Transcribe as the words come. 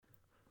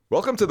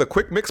Welcome to the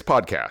Quick Mix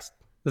Podcast.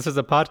 This is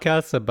a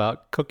podcast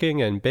about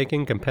cooking and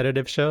baking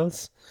competitive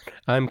shows.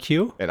 I'm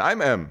Q. And I'm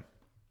M.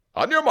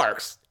 On your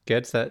marks.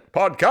 Get set.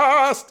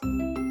 Podcast!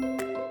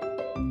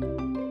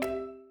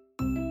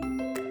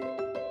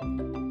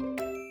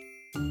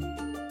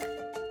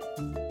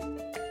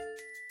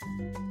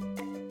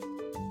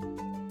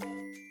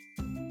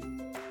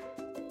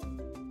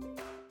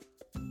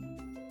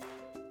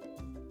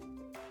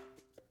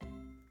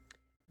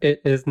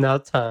 It is now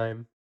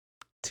time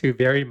to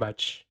very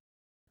much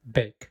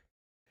bake.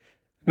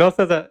 Mel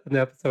says that in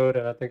the episode,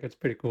 and I think it's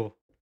pretty cool.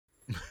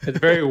 It's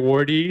very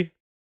wordy,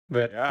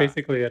 but Yeah.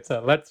 basically it's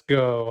a let's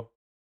go.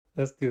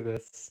 Let's do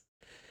this.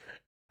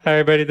 Hi,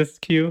 everybody. This is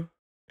Q,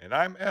 And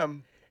I'm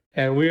M.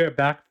 and we are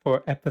back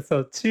for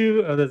episode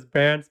 2 of this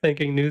brand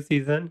spanking new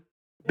season,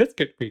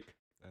 Biscuit Week.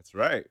 That's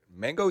right.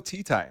 Mango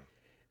tea time.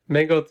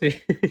 Mango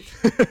tea.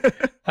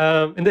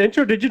 In the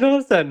intro, did you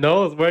notice that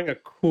Noel is wearing a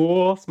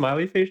cool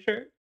smiley face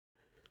shirt?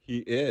 He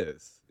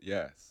is.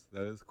 Yes,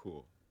 that is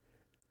cool.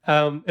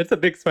 It's a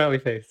big smiley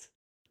face.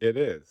 It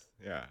is.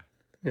 Yeah.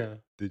 Yeah.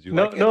 Did you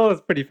like it? Noel is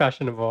pretty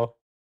fashionable.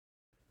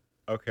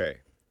 Okay.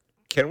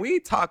 Can we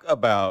talk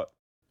about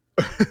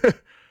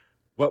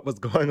what was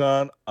going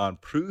on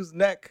Prue's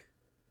neck?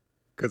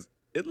 Because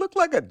it looked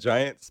like a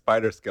giant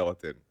spider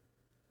skeleton.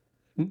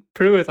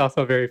 Prue is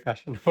also very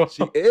fashionable.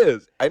 She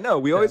is. I know.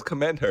 We always Yeah.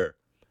 commend her.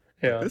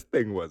 Yeah. This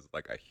thing was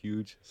like a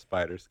huge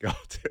spider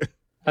skeleton.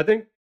 I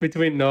think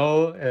between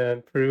Noel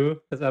and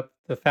Prue,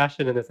 the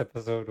fashion in this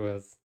episode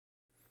was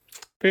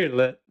pretty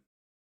lit.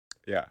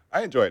 Yeah,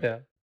 I enjoyed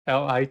it. Yeah.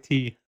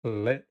 LIT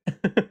lit.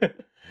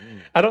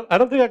 Mm. I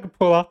don't think I could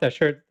pull off that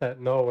shirt that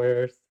Noel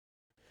wears.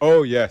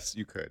 Oh, yes,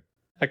 you could.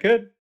 I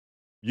could.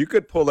 You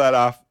could pull that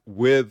off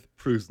with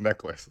Prue's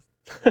necklace.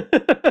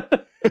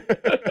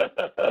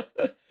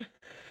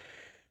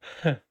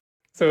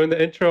 So in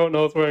the intro,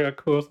 Noel's wearing a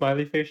cool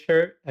smiley face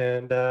shirt,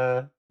 and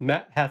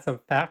Matt has some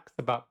facts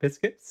about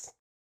biscuits.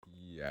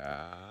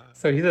 Yeah.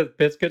 So he says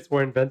biscuits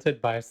were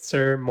invented by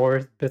Sir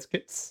Morris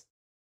Biscuits.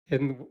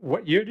 In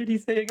what year did he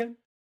say again?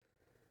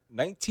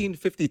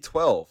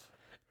 1950-12.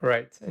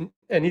 Right.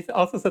 And he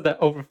also said that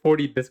over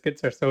 40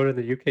 biscuits are sold in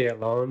the UK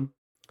alone.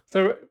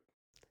 So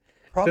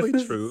Probably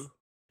This is- true.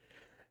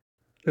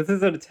 this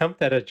is an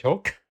attempt at a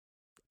joke,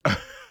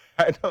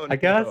 I don't I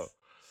guess. know.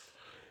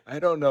 I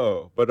don't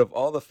know. But of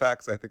all the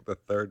facts, I think the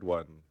third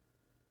one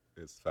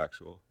is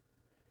factual.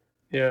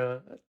 Yeah.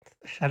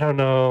 I don't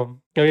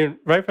know. I mean,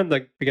 right from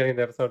the beginning of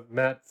the episode,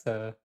 Matt's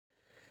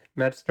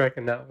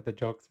striking out with the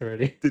jokes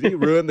already. Did he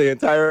ruin the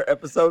entire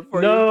episode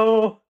for you?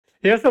 No.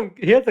 He has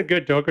a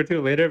good joke or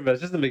two later, but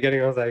just in the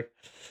beginning I was like,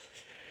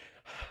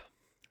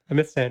 I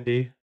miss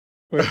Sandy.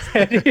 Where's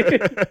Sandy?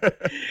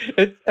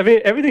 I mean,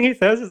 everything he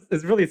says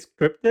is really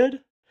scripted.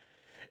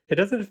 It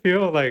doesn't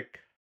feel like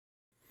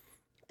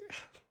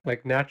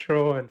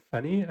natural and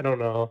funny. I don't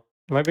know.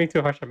 Am I being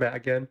too harsh on Matt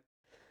again?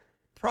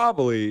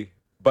 Probably.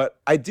 But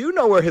I do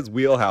know where his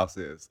wheelhouse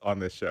is on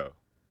this show.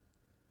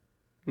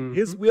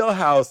 His Mhm.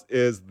 wheelhouse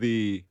is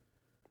the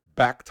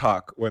back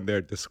talk when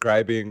they're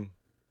describing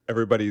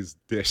everybody's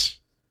dish.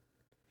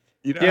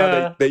 You know how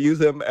Yeah. they use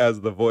him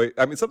as the voice?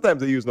 I mean,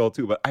 sometimes they use Noel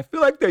too, but I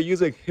feel like they're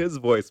using his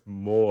voice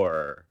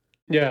more.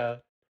 Yeah.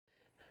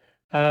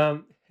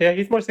 Yeah,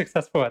 he's more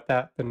successful at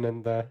that than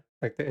in the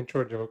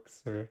intro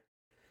jokes or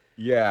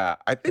Yeah,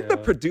 I think the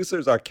Yeah.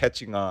 producers are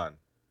catching on.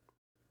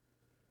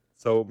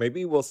 So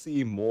maybe we'll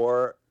see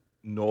more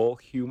Noel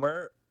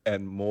humor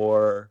and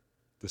more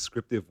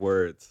descriptive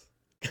words.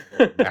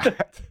 from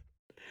Matt.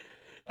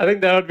 I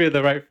think that would be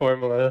the right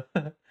formula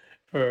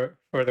for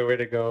the way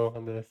to go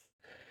on this.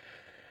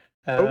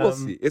 But we'll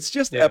see. It's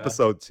just yeah.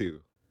 episode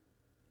 2.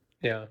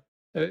 Yeah.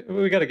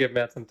 We got to give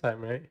Matt some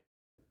time, right?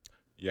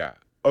 Yeah.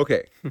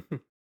 Okay.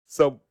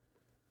 So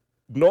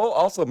Noel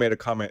also made a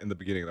comment in the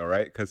beginning, though,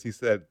 right? Because he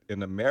said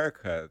in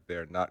America,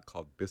 they're not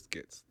called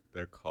biscuits.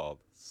 They're called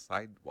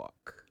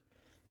sidewalk.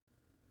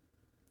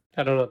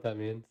 I don't know what that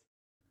means.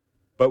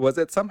 But was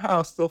it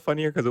somehow still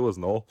funnier because it was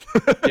Noel?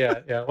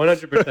 Yeah,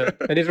 100%.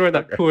 And he's wearing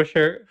that Okay. cool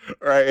shirt.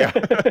 Right, yeah.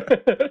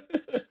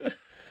 I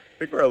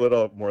think we're a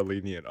little more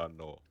lenient on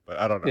Noel, but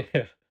I don't know.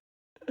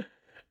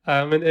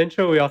 Yeah. In the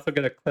intro, we also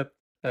get a clip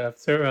of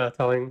Sarah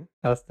telling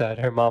us that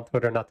her mom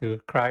told her not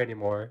to cry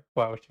anymore.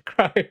 Why would she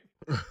cry?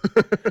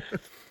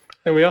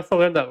 And we also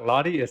learned that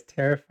Lottie is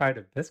terrified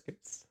of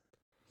biscuits.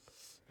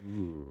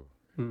 Ooh,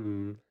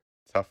 Hmm.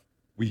 tough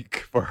week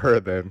for her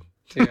then.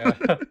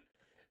 Yeah.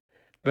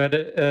 But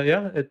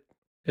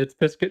it's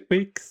biscuit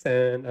weeks,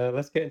 and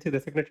let's get into the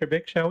signature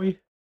bake, shall we?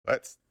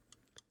 Let's.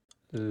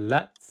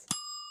 Let's.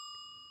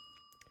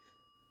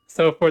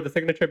 So for the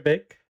signature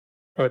bake,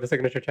 or the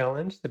signature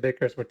challenge, the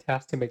bakers were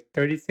tasked to make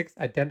 36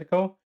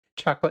 identical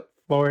chocolate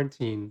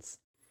Florentines.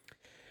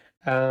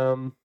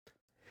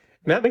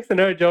 Matt makes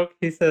another joke.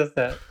 He says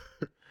that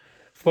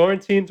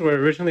Florentines were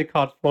originally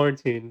called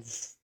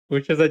Florentines,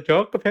 which is a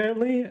joke,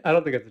 apparently. I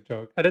don't think it's a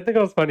joke. I didn't think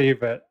it was funny,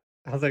 but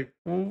I was like,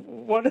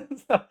 what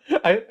is that?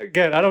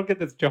 I don't get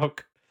this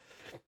joke.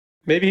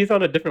 Maybe he's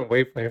on a different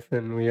wavelength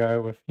than we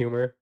are with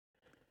humor.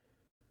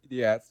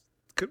 Yeah, it's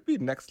could be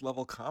next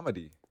level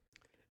comedy.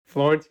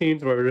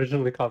 Florentines were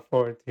originally called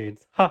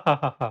Florentines. Ha ha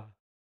ha ha.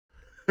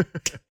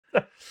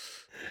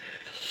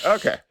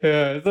 Okay.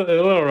 Yeah, it's a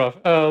little rough.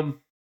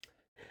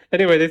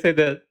 Anyway, they say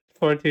that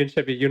Florentines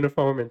should be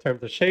uniform in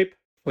terms of shape,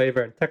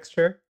 flavor, and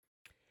texture,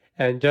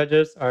 and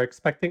judges are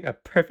expecting a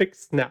perfect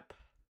snap.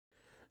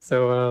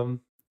 So,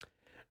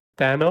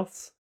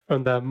 Thanos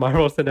from the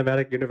Marvel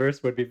Cinematic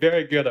Universe would be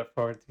very good at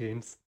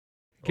Florentines.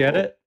 Get Oh.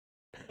 it?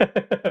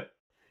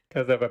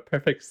 Because of a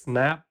perfect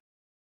snap.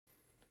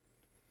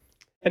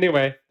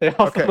 Anyway, they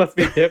also Okay. must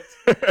be dipped,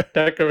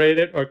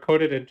 decorated, or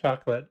coated in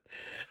chocolate.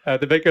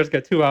 The bakers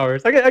get 2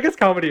 hours. I guess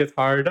comedy is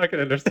hard. I can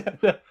understand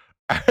that.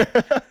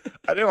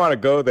 I didn't want to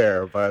go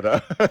there, but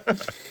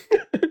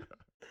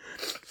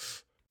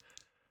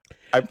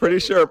I'm pretty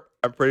sure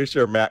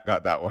Matt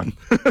got that one.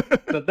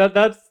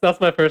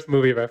 That's my first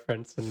movie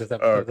reference in this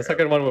episode. The Okay.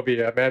 second one will be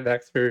Mad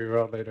Max Fury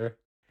Road later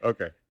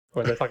Okay.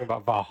 when they're talking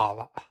about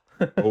Valhalla.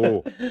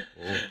 Oh.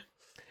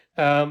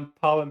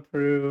 Paul and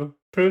Prue.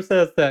 Prue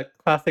says that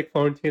classic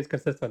Florentines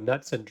consist of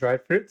nuts and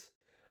dried fruits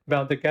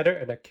bound together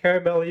in a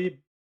caramelly,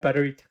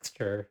 buttery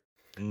texture.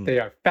 Mm. They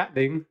are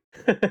fattening,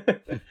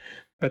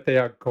 but they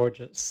are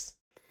gorgeous.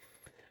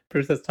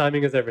 Prue says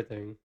timing is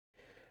everything.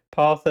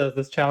 Paul says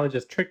this challenge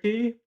is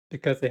tricky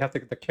because they have to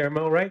get the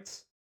caramel right,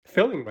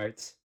 filling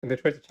right, and the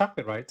choice of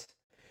chocolate right.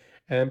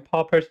 And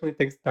Paul personally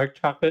thinks dark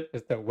chocolate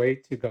is the way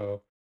to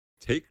go.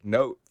 Take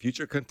note,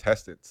 future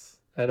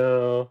contestants. I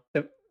know.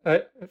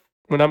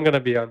 When I'm gonna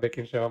be on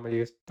baking show, I'm gonna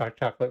use dark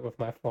chocolate with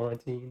my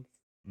Florentines.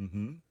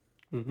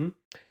 Mm-hmm.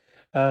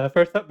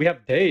 First up, we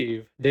have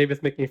Dave. Dave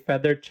is making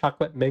feathered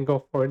chocolate mango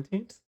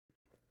Florentines.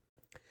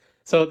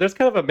 So there's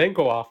kind of a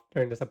mango off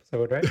during this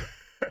episode, right?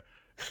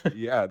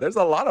 Yeah, there's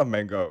a lot of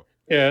mango.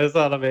 Yeah, there's a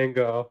lot of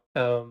mango.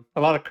 A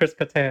lot of Chris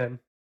Kattan.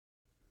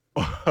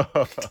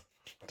 That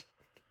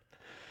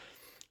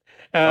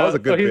was a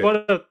good So he's bit. one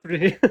of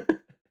three.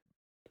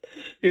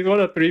 He's one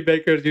of 3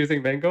 bakers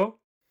using mango.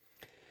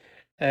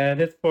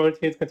 And his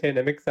Florentines contain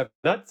a mix of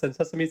nuts and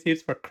sesame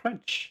seeds for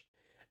crunch,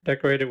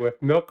 decorated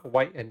with milk,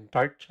 white, and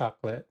dark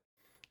chocolate.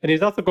 And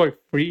he's also going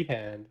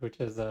freehand, which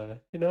is,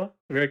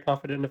 very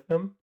confident of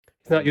him.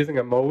 He's not using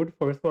a mold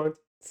for his Florentines.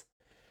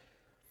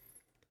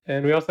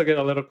 And we also get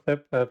a little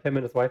clip of him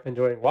and his wife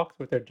enjoying walks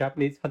with their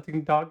Japanese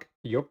hunting dog,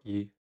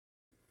 Yoki.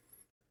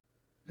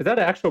 Is that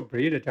an actual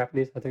breed, a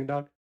Japanese hunting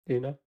dog? Do you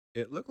know?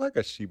 It looked like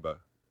a Shiba.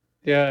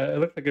 Yeah, it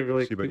looks like a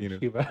really Shiba cute Inu.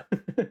 Shiba.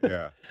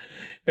 Yeah.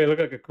 It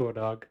looked like a cool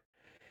dog.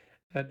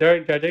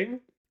 During judging,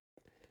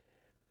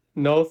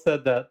 Noel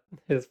said that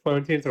his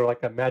Florentines were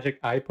like a magic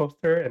eye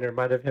poster and it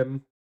reminded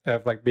him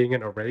of like being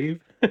in a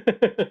rave.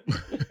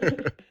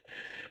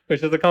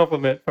 Which is a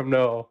compliment from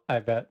Noel, I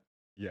bet.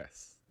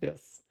 Yes.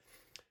 Yes.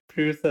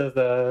 Prue says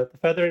the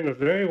feathering was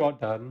very well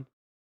done.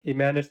 He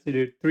managed to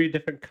do 3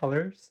 different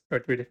colors or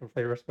 3 different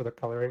flavors for the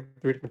coloring,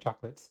 3 different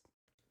chocolates.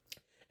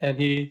 And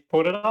he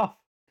pulled it off.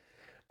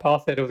 Paul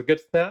said it was a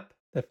good snap,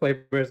 the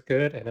flavor is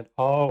good, and it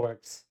all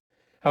works.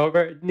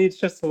 However, it needs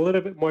just a little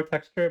bit more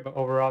texture, but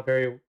overall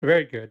very,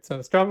 very good. So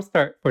a strong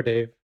start for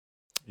Dave.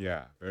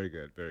 Yeah, very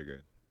good, very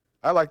good.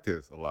 I like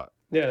this a lot.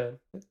 Yeah.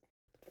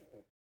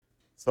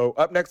 So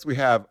up next we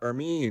have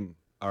Ermine,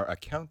 our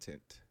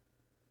accountant.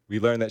 We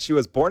learn that she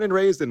was born and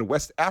raised in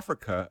West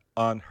Africa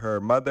on her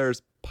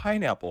mother's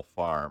pineapple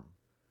farm.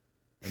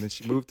 And then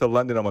she moved to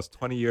London almost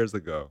 20 years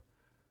ago.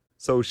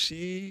 So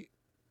she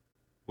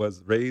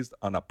was raised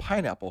on a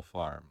pineapple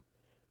farm.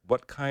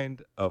 What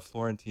kind of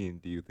Florentine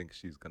do you think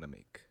she's going to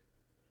make?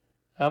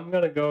 I'm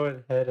going to go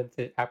ahead and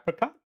say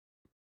apricot.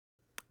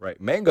 Right,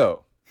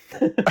 mango.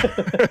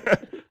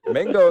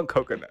 Mango and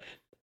coconut.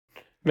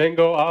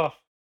 Mango off.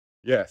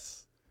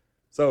 Yes.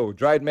 So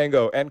dried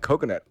mango and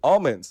coconut.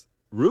 Almonds.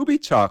 Ruby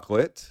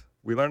chocolate.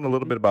 We learned a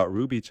little bit about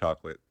ruby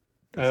chocolate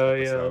this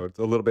episode. Yeah. It's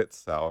a little bit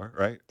sour,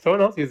 right?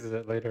 Someone else uses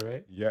it later,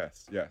 right?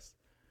 Yes, yes.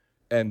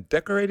 And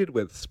decorated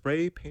with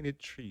spray painted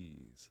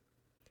trees.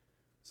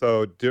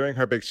 So during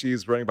her bake,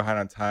 she's running behind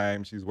on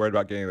time. She's worried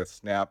about getting the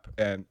snap.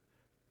 And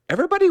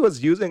everybody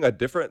was using a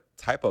different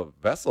type of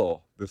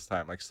vessel this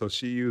time. Like, so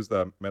she used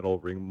a metal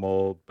ring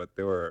mold, but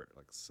there were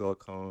like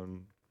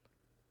silicone,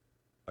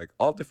 like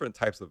all different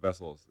types of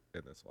vessels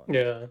in this one.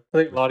 Yeah. I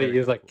think Which Lottie very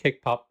used like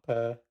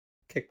cool.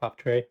 cake pop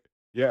tray.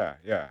 Yeah,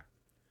 yeah.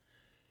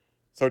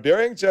 So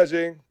during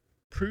judging,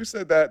 Prue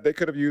said that they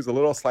could have used a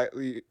little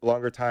slightly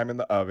longer time in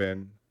the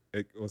oven.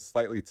 It was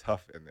slightly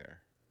tough in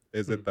there.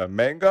 Is it the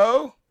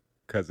mango?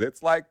 Because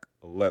it's like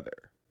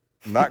leather.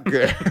 Not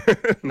good.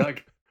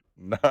 Not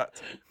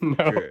Not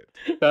No, good.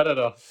 not at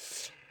all.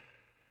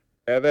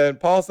 And then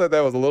Paul said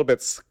that was a little bit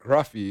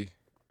scruffy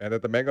and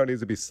that the mango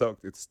needs to be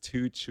soaked. It's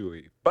too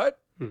chewy. But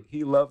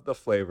he loved the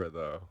flavor,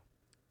 though.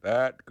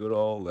 That good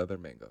old leather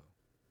mango.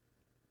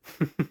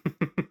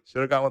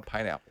 Should have gone with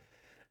pineapple.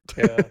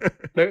 Yeah.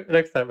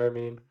 Next time,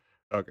 Ermine.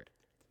 Okay.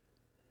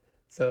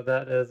 So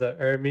that is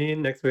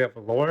Ermine. Next, we have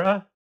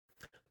Laura.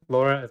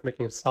 Laura is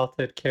making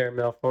salted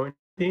caramel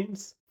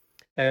Florentines.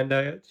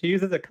 And she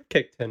uses a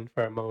cupcake tin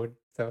for a mode.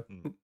 So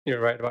you're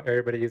right about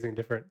everybody using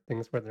different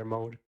things for their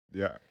mode.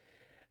 Yeah.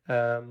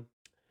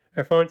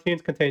 Her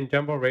Florentines contain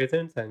jumbo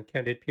raisins and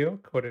candied peel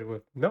coated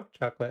with milk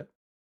chocolate.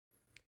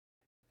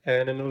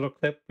 And in a little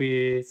clip,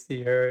 we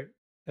see her.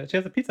 She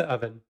has a pizza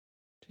oven.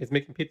 She's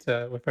making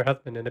pizza with her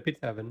husband in a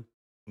pizza oven.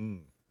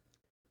 Mm.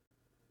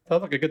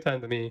 Sounds like a good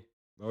time to me.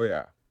 Oh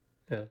yeah.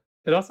 Yeah.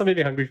 It also made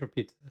me hungry for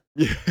pizza.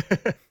 Yeah.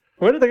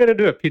 When are they gonna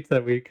do a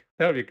pizza week?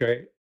 That would be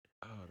great.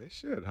 Oh, they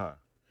should, huh?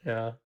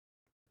 Yeah.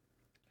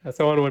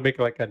 Someone would make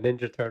like a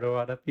Ninja Turtle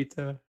out of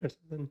pizza or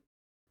something.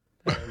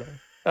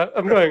 I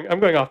don't know. I'm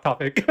going off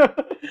topic.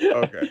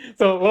 Okay.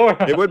 So Laura,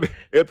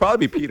 It'd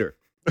probably be Peter.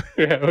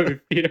 yeah, it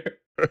would be Peter.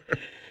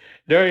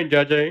 During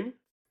judging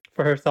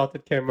for her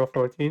salted caramel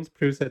Florentines,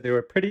 Prue said they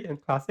were pretty and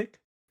classic.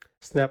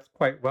 Snaps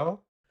quite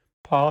well.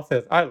 Paul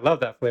says, I love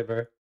that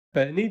flavor,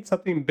 but it needs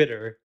something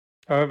bitter.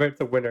 However,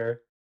 it's a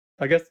winner.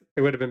 I guess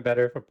it would have been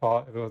better for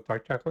Paul if it was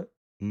dark chocolate.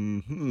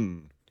 Mm-hmm.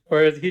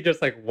 Or is he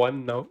just like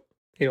one note?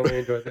 He only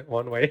enjoys it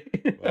one way.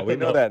 Well, we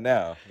know that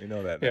now. We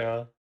know that now.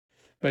 Yeah.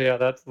 But yeah,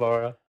 that's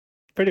Laura.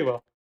 Pretty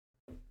well.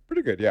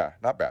 Pretty good, yeah.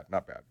 Not bad,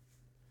 not bad.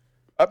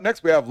 Up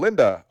next, we have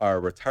Linda, our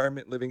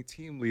retirement living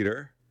team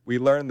leader. We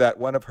learned that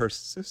one of her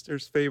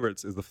sister's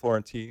favorites is the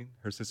Florentine.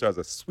 Her sister has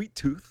a sweet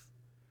tooth,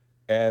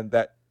 and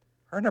that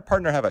her and her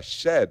partner have a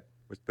shed,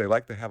 which they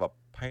like to have a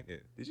pint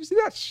in. Did you see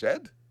that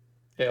shed?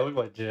 Yeah, it looked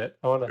legit.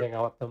 I want to hang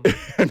out with them.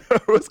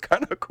 It was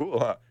kind of cool,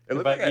 huh? It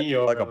looked Invite me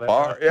like a over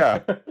bar. later.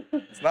 Yeah.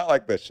 It's not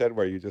like the shed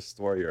where you just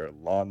store your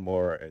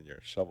lawnmower and your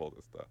shovel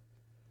and stuff.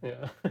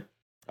 Yeah.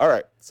 All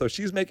right. So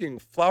she's making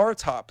flour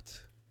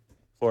topped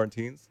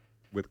Florentines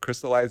with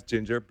crystallized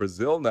ginger,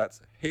 Brazil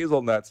nuts,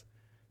 hazelnuts,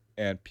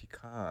 and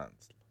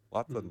pecans.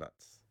 Lots of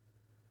nuts.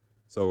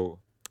 So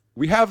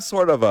we have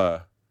sort of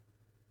a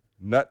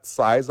nut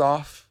size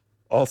off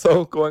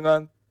also going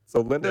on. So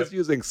Linda's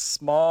using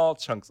small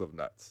chunks of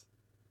nuts,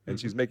 and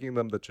she's making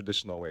them the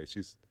traditional way.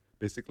 She's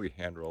basically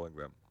hand rolling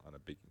them on a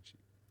baking sheet.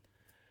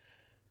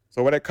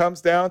 So when it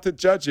comes down to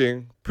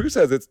judging, Prue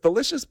says it's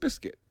delicious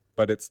biscuit,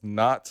 but it's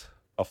not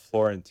a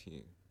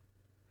Florentine.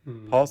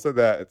 Paul said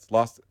that it's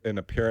lost in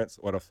appearance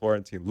what a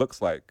Florentine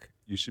looks like.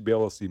 You should be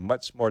able to see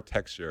much more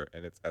texture,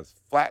 and it's as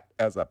flat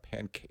as a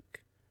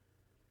pancake.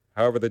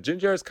 However, the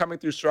ginger is coming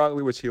through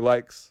strongly, which he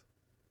likes,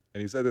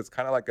 and he says it's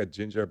kind of like a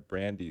ginger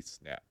brandy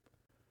snap.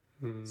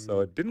 So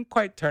it didn't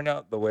quite turn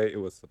out the way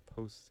it was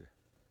supposed to.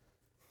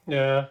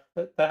 Yeah,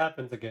 that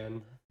happens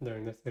again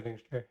during this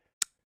signature.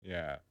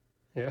 Yeah.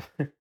 Yeah.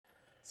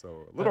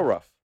 So a little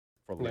rough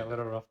for Linda. Yeah, a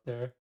little rough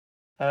there.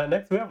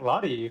 Next, we have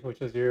Lottie,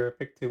 which is your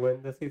pick to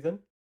win this season.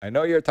 I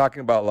know you're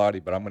talking about Lottie,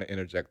 but I'm going to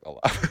interject a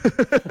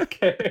lot.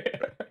 Okay.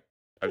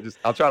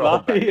 I'll try to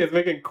hold back. Lottie is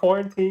making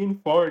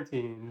quarantine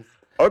Florentines.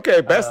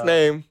 Okay, best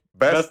name.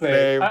 Best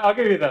name. I'll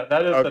give you that.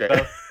 That is Okay.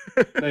 the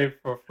best name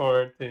for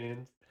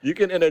Florentines. You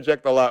can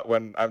interject a lot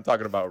when I'm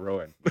talking about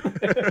Rowan.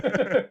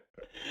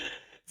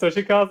 So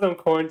she calls them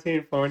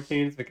quarantine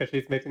Florentines because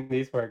she's making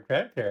these for her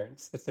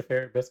grandparents. It's their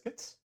favorite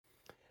biscuits.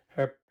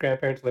 Her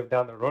grandparents live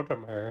down the road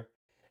from her,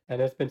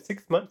 and it's been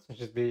 6 months since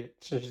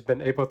she's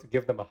been able to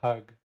give them a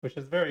hug, which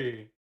is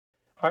very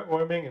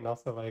heartwarming and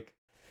also like,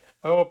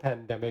 oh,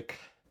 pandemic.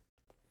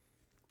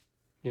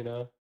 You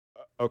know?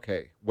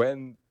 Okay,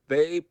 when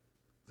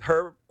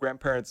her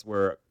grandparents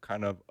were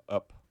kind of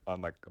up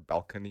on like a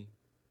balcony,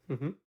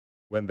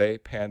 when they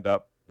panned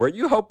up, were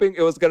you hoping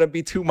it was gonna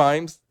be two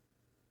mimes?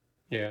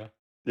 Yeah.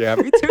 Yeah,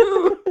 me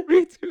too.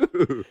 Me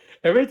too.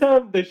 Every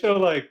time they show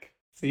like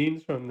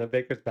scenes from the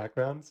Baker's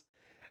backgrounds,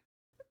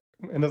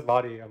 and this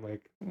Lottie, I'm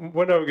like,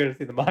 when are we gonna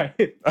see the mime?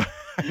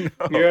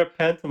 You're a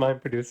pantomime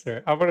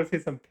producer. I want to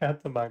see some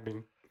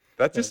pantomiming.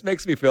 That just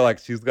makes me feel like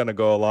she's gonna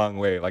go a long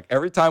way. Like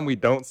every time we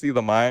don't see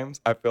the mimes,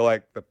 I feel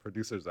like the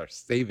producers are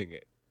saving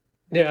it.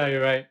 Yeah,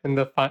 you're right. In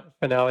the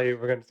finale,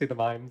 we're gonna see the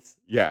mimes.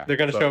 Yeah, they're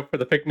gonna show up for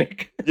the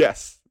picnic.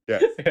 Yes.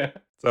 Yeah.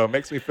 So it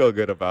makes me feel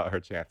good about her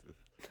chances.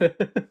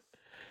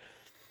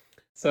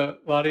 So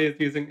Lottie is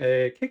using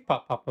a cake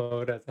pop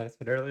mode, as I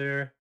said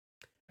earlier.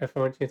 Her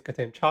Florentines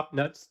contain chopped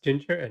nuts,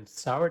 ginger, and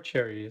sour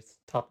cherries,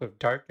 topped with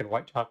dark and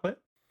white chocolate.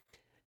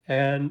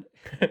 And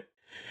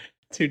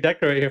to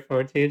decorate her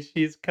Florentines,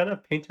 she's kind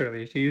of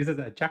painterly. She uses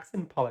a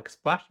Jackson Pollock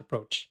splash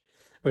approach,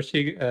 which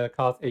she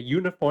calls a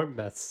uniform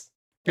mess.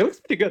 It looks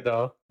pretty good,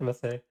 though, I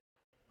must say.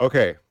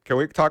 Okay, can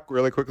we talk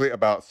really quickly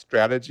about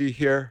strategy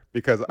here?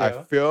 Because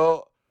I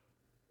feel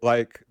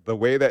like the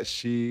way that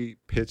she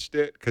pitched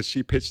it, because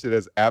she pitched it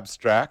as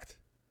abstract,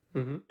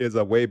 is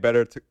a way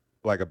better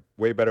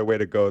way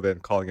to go than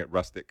calling it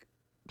rustic.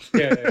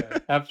 Yeah.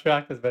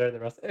 Abstract is better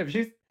than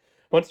rustic.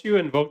 Once you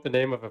invoke the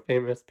name of a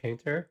famous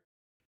painter,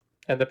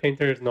 and the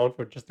painter is known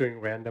for just doing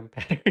random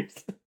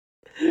patterns,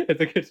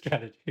 it's a good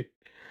strategy.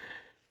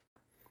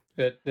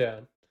 But yeah,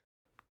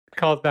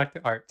 calls back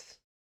to art.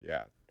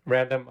 Yeah.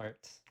 Random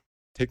art.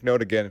 Take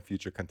note again,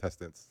 future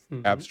contestants.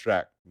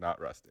 Abstract, not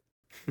rustic.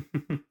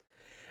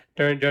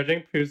 During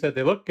judging, Prue said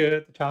they look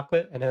good, the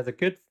chocolate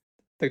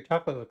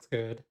looks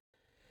good,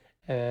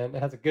 and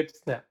it has a good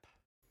snap.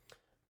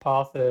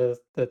 Paul says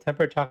the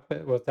tempered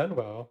chocolate was done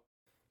well.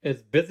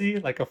 It's busy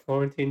like a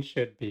Florentine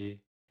should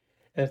be.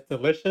 It's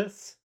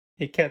delicious.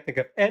 He can't think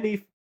of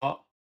any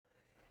fault.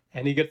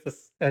 and he gets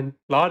this, and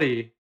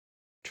Lottie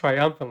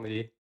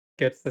triumphantly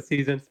gets the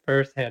season's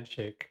first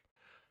handshake.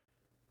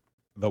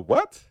 The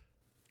what?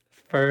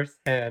 First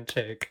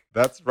handshake.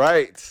 That's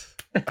right.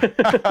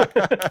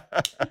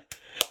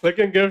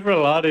 Looking good for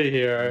Lottie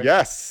here.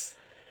 Yes.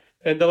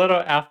 And the little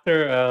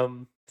after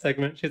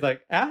segment, she's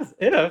like, as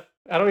if.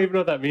 I don't even know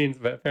what that means,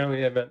 but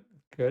apparently it meant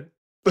good.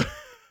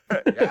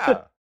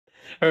 Yeah.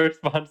 Her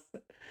response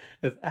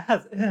is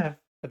as if.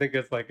 I think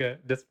it's like a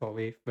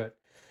disbelief, but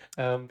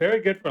very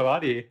good for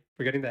Lottie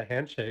for getting that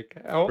handshake.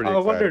 Pretty I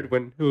wondered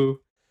exciting. who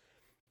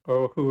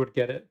would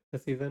get it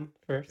this season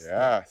first. But it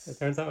Yes.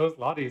 turns out it was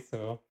Lottie,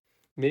 so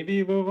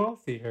maybe we will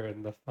see her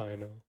in the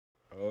final.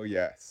 Oh,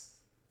 yes.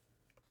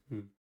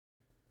 Hmm.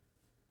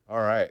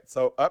 All right.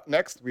 So up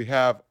next, we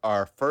have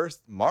our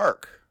first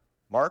Mark.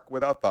 Mark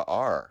without the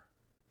R,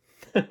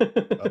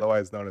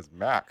 otherwise known as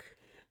Mac.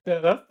 Yeah,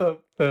 that's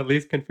the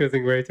least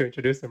confusing way to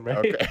introduce him,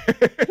 right?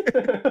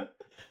 Okay.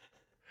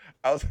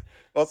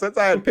 Well, since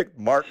I had picked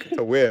Mark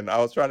to win, I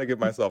was trying to give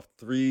myself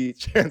 3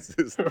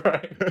 chances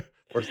Right.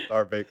 for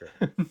Star Baker.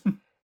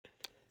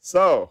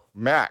 So,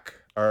 Mac,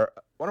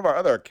 one of our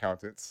other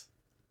accountants,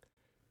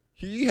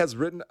 he has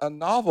written a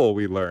novel,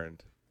 we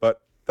learned,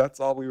 but that's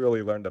all we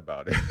really learned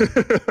about it.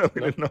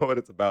 We didn't know what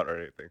it's about or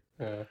anything.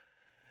 Yeah.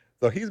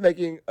 So he's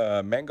making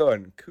mango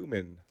and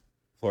cumin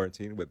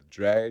Florentine with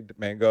dried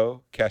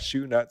mango,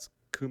 cashew nuts,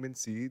 cumin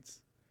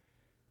seeds,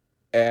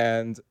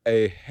 and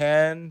a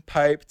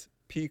hand-piped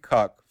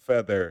peacock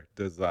feather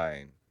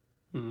design.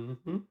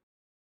 Mm-hmm.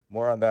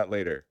 More on that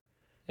later.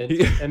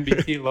 It's the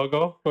NBC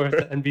logo. Where's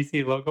the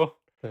NBC logo?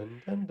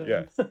 Dun, dun, dun.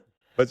 Yes.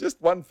 But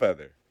just one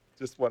feather.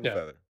 Just one Yeah.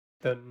 feather.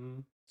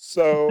 Dun.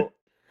 So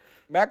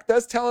Mac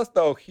does tell us,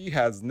 though, he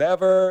has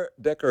never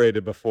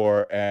decorated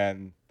before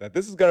and that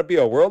this is going to be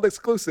a world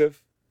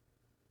exclusive.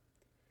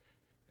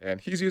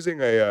 And he's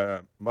using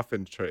a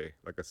muffin tray,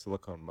 like a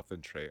silicone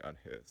muffin tray on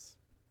his.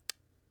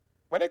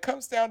 When it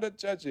comes down to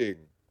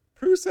judging,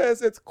 Prue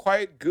says it's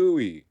quite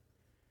gooey.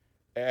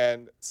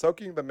 And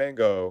soaking the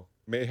mango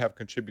may have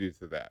contributed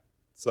to that.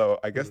 So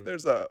I guess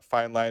there's a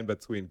fine line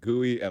between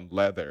gooey and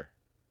leather,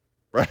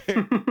 right?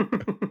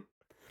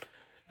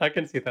 I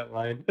can see that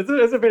line. It's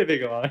a pretty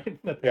big line.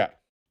 I think. Yeah.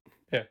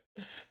 Yeah.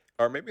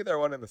 Or maybe they're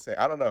one and the same.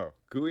 I don't know.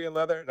 Gooey and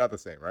leather, not the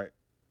same, right?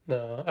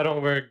 No, I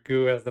don't wear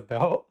goo as a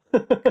belt.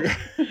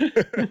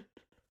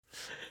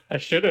 I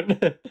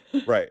shouldn't.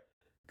 Right.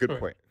 Good Right.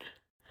 point.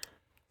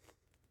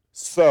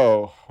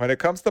 So when it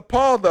comes to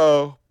Paul,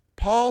 though,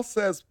 Paul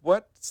says,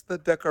 what's the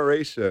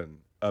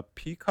decoration? A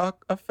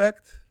peacock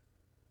effect?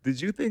 Did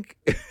you think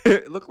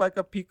it looked like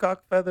a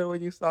peacock feather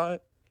when you saw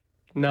it?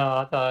 No,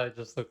 I thought it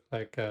just looked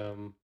like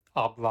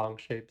oblong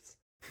shapes.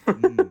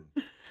 Mm.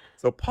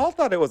 So Paul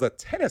thought it was a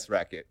tennis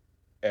racket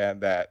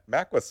and that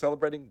Mac was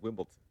celebrating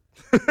Wimbledon.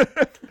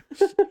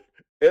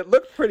 It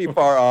looked pretty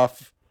far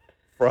off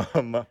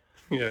from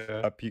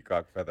Yeah. a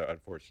peacock feather,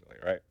 unfortunately,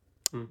 right?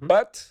 Mhm.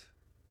 But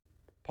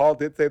Paul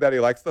did say that he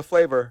likes the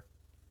flavor,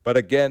 but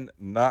again,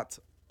 not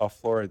a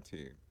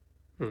Florentine.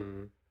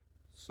 Hmm.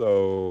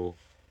 So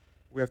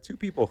we have 2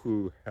 people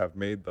who have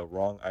made the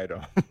wrong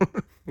item.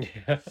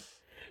 Yeah.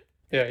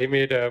 Yeah, he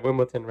made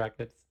Wimbledon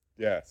rackets.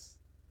 Yes.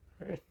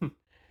 Right.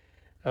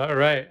 All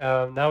right.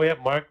 Now we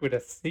have Mark with a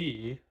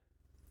C.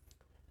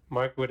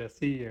 Mark with a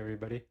C,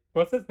 everybody.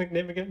 What's his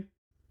nickname again?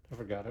 I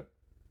forgot it.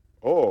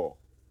 Oh,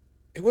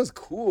 it was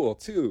cool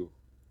too.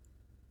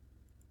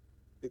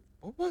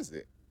 What was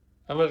it?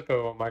 I'm gonna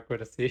go with Mark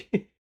with a C.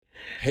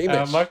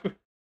 Hamish. Mark. Was it?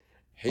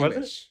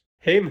 Hamish.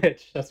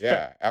 Hamish. That's right.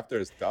 Yeah, after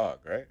his dog,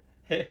 right?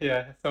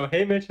 Yeah. So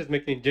Hamish is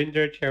making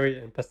ginger, cherry,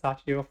 and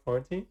pistachio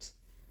Florentines.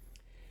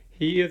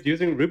 He is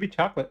using ruby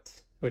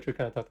chocolate, which we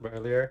kind of talked about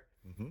earlier.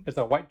 Mm-hmm. It's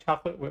a white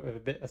chocolate with a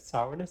bit of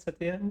sourness at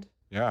the end.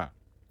 Yeah.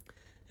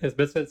 His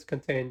biscuits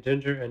contain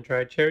ginger and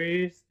dried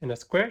cherries in a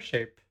square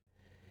shape.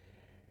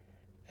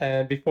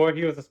 And before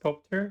he was a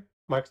sculptor,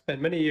 Mark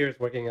spent many years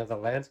working as a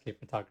landscape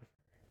photographer.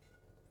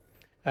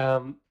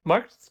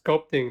 Mark's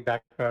sculpting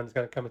background is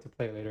going to come into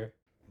play later.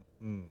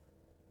 Mm.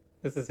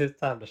 This is his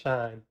time to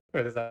shine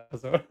for this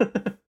episode,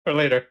 or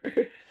later.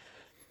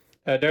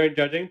 During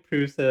judging,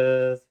 Prue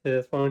says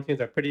his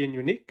Florentines are pretty and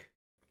unique.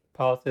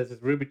 Paul says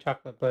his ruby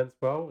chocolate blends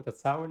well with the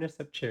sourness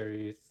of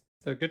cherries.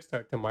 So a good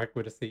start to Mark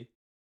with a C.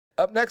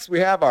 Up next, we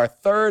have our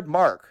third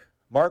Mark,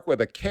 Mark with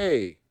a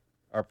K,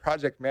 our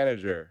project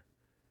manager.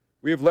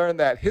 We've learned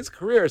that his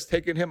career has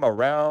taken him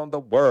around the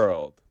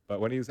world, but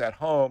when he's at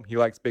home, he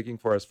likes baking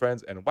for his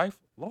friends and wife,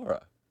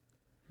 Laura.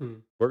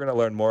 We're going to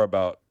learn more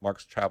about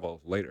Mark's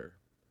travels later.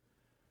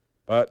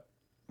 But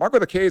Mark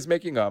with a K is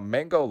making a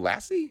mango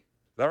lassi?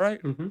 Is that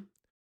right? Mm-hmm.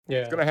 Yeah.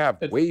 It's going to have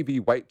wavy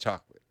white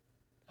chocolate.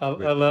 I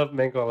love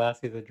mango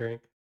lassi, the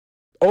drink.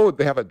 Oh,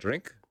 they have a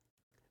drink?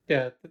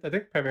 Yeah, I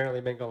think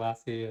primarily mango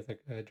lassi is like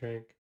a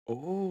drink.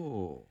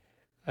 Oh.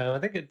 I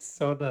think it's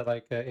sold at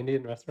like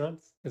Indian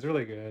restaurants. It's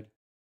really good.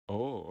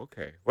 Oh,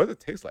 okay. What does it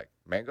taste like?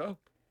 Mango?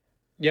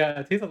 Yeah,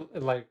 it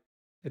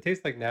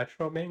tastes like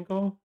natural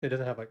mango. It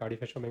doesn't have like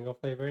artificial mango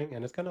flavoring,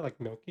 and it's kind of like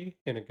milky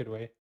in a good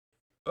way.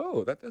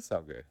 Oh, that does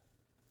sound good.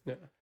 Yeah.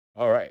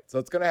 All right. So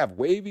it's going to have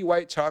wavy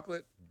white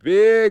chocolate,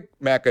 big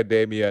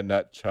macadamia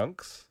nut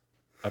chunks,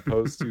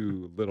 opposed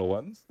to little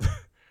ones,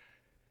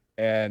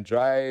 and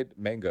dried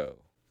mango.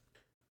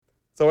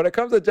 So when it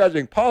comes to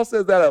judging, Paul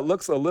says that it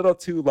looks a little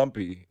too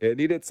lumpy. It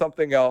needed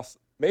something else,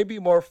 maybe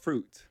more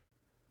fruit.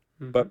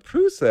 Mhm. But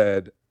Prue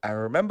said, I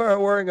remember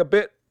worrying a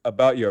bit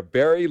about your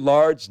very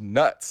large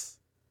nuts.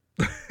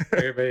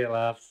 Everybody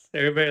laughs.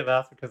 Everybody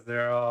laughs because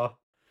they're all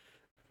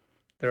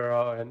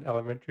in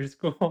elementary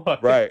school.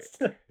 Right.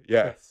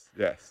 Yes,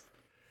 yes.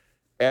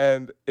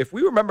 And if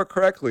we remember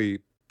correctly,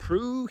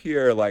 Prue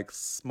here likes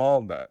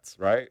small nuts,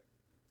 right?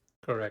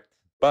 Correct.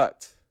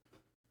 But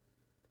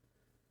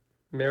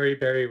Mary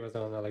Berry was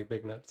on like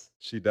big nuts.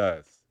 she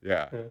does.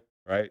 Yeah. Yeah.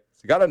 Right?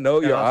 So you got to know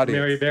your Shout out to audience.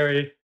 Mary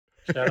Berry.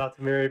 Shout out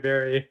to Mary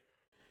Berry.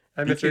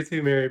 I miss you Future-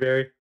 too, Mary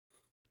Berry.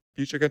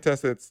 Future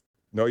contestants,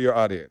 know your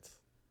audience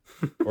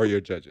or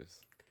your judges.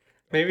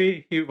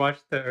 Maybe he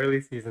watched the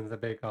early seasons of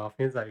Bake Off.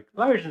 He's like,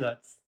 large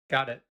nuts.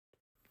 Got it.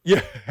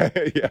 Yeah.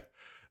 Yeah.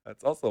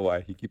 That's also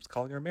why he keeps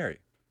calling her Mary.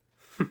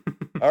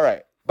 All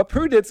right. But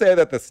Prue did say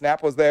that the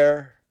snap was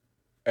there.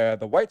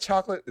 The white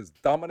chocolate is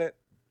dominant,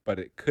 but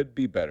it could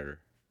be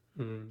better.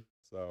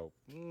 So,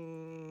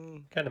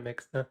 Kind of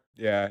mixed, huh?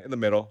 yeah, in the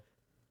middle.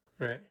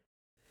 Right.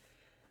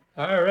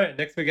 All right.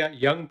 Next, we got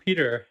young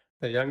Peter,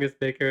 the youngest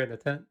baker in the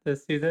tent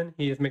this season.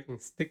 He is making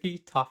sticky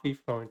toffee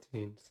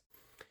Florentines.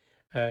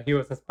 He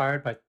was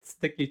inspired by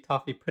sticky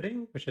toffee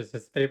pudding, which is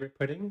his favorite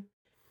pudding.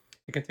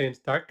 It contains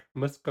dark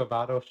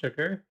muscovado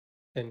sugar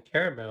and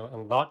caramel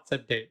and lots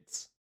of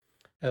dates,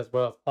 as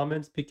well as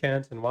almonds,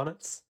 pecans, and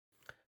walnuts,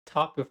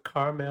 topped with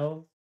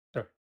caramelized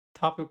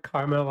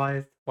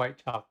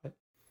white chocolate.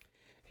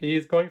 He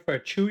is going for a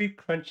chewy,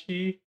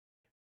 crunchy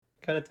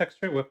kind of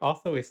texture with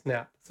also a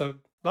snap. So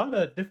a lot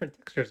of different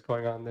textures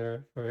going on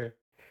there for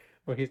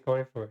what he's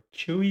going for.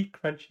 Chewy,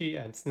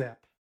 crunchy, and snap.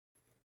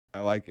 I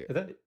like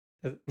it.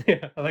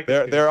 Yeah, I like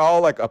it too. They're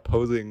all like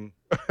opposing.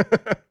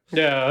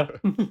 Yeah.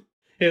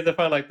 He has to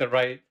find like the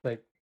right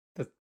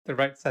the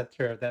right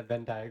center of that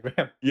Venn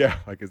diagram. Yeah,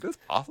 like, is this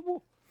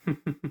possible?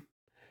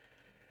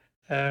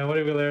 What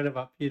did we learn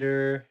about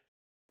Peter?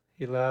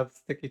 He loves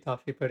sticky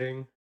toffee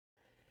pudding.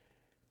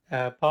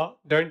 Paul,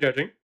 during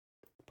judging,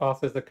 Paul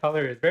says the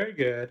color is very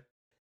good,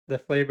 the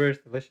flavor is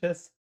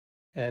delicious,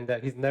 and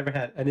that he's never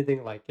had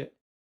anything like it.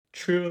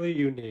 Truly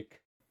unique.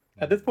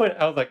 At this point,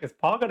 I was like, is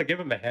Paul gonna give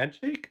him a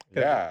handshake?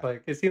 'Cause, Yeah.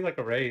 like, it seemed like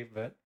a rave,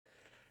 but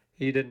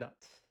he did not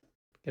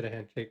get a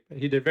handshake. But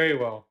he did very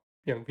well,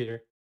 young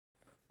Peter.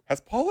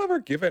 Has Paul ever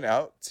given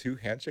out 2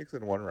 handshakes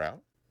in one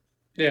round?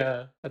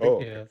 Yeah, I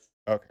think he okay. has.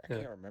 Okay, I Yeah.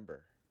 can't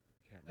remember.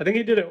 I think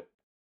he did it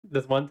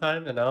this one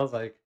time, and I was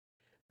like,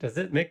 does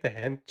it make the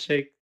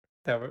handshakes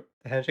that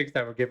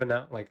were given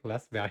out like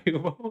less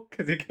valuable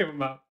because he gave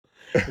them out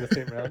in the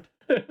same round?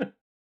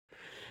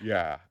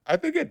 Yeah, I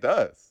think it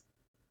does.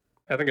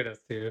 I think it does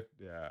too.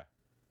 Yeah.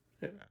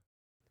 Yeah.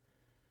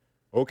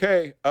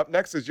 Okay, up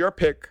next is your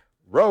pick,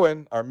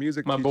 Rowan, our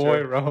music My teacher.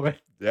 boy Rowan.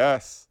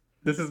 Yes.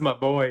 This is my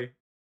boy.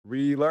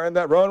 We learned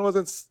that Rowan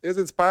is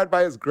inspired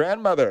by his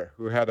grandmother,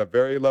 who had a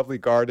very lovely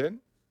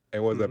garden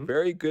and was a Mhm.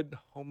 very good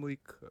homely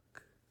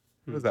cook.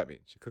 What does that mean?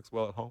 She cooks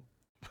well at home?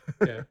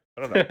 Yeah.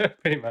 I don't know.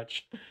 Pretty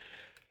much.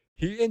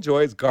 He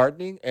enjoys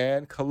gardening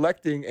and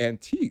collecting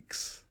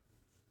antiques.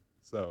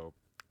 So,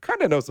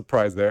 kind of no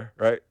surprise there,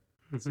 right?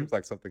 Mhm. Seems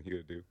like something he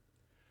would do.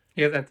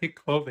 He has antique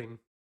clothing.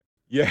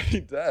 Yeah, he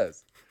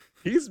does.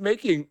 He's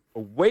making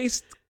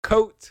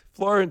waistcoat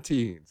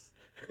Florentines.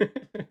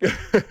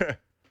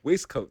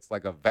 Waistcoats,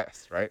 like a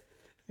vest, right?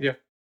 Yeah.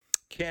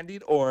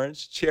 Candied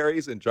orange,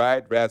 cherries, and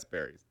dried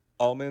raspberries,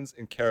 almonds,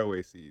 and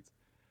caraway seeds.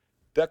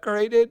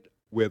 Decorated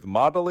with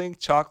modeling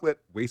chocolate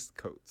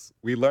waistcoats.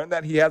 We learned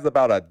that he has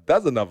about a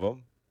dozen of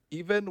them,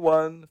 even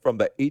one from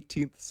the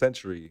 18th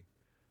century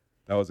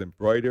that was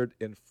embroidered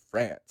in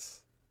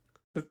France.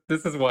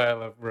 This is why I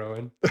love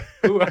Rowan.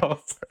 Who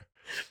else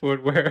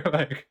would wear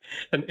like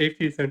an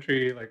 18th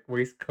century like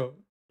waistcoat?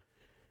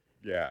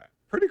 Yeah,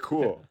 pretty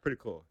cool. Pretty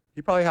cool.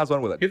 He probably has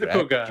one with He's a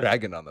cool guy.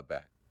 dragon on the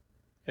back.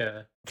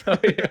 Yeah. Oh,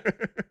 yeah.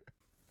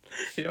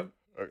 Yep.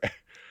 Okay.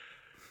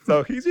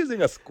 So he's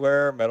using a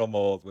square metal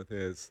mold with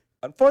his.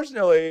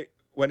 Unfortunately,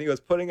 when he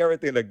was putting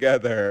everything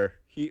together,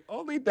 he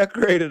only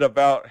decorated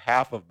about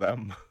half of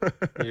them.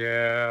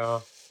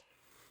 Yeah.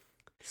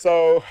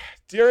 So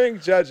during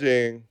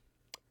judging,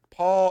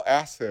 Paul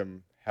asks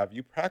him, "Have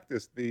you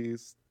practiced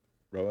these?"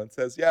 Rowan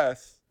says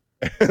yes.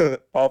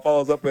 Paul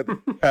follows up with,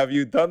 "Have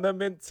you done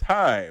them in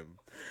time?"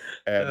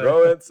 And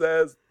Rowan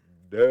says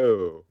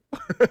no.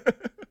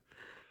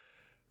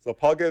 So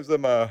Paul gives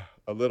him a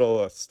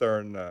little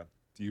stern,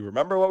 do you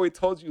remember what we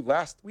told you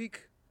last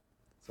week?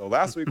 So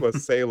last week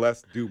was say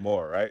less, do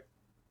more, right?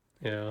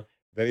 Yeah.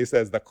 Then he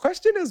says, the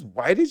question is,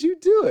 why did you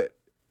do it?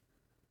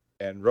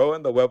 And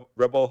Rowan, the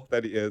rebel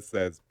that he is,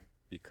 says,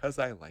 because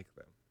I like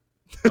them.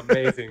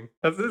 Amazing.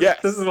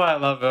 Yes. This is why I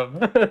love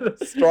him.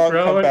 Strong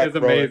Rowan comeback, is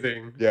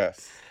amazing.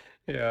 Yes.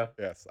 Yeah.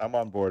 Yes. I'm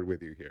on board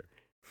with you here.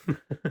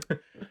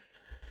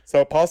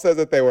 So Paul says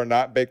that they were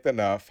not baked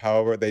enough.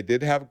 However, they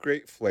did have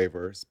great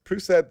flavors. Prue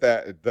said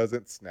that it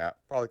doesn't snap,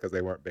 probably because they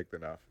weren't baked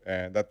enough,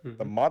 and that the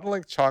Mhm.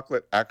 modeling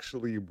chocolate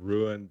actually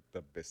ruined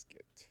the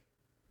biscuit.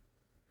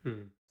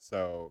 Hmm.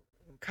 So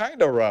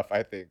kind of rough,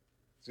 I think,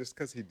 just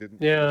because he didn't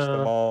finish them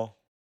Yeah, all.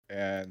 I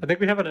And think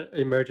we have an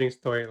emerging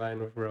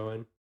storyline with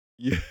Rowan.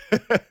 yeah,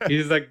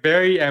 He's like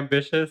very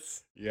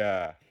ambitious.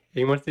 yeah,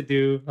 He wants to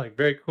do like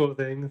very cool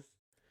things,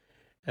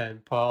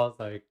 and Paul's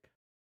like,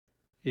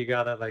 you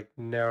gotta like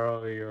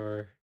narrow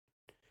your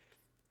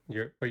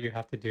what you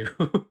have to do.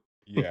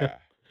 Yeah. yeah,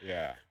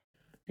 yeah.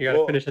 You gotta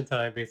Well, finish in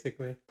time,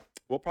 basically.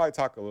 we'll probably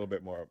talk a little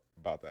bit more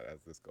about that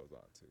as this goes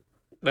on too.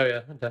 Oh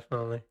yeah,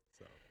 definitely.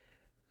 So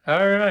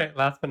All right.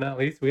 Last but not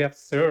least, we have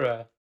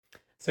Sura.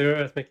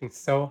 Sura is making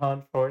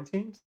Sohan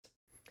Florentines.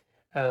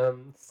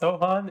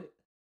 Sohan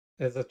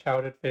is a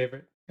childhood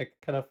favorite, like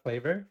kind of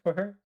flavor for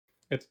her.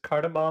 It's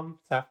cardamom,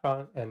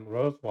 saffron, and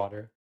rose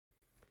water.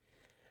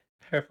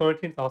 Her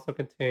Florentines also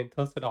contain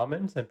toasted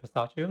almonds and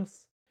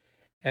pistachios.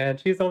 And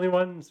she's the only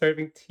one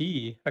serving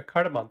tea, a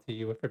cardamom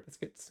tea with her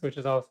biscuits, which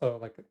is also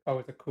like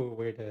always a cool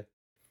way to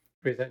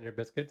present your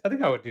biscuits. I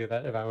think I would do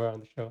that if I were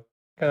on the show.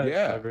 Kind of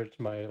yeah, leverage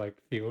my like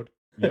field.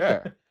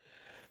 yeah.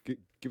 Give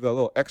that a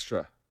little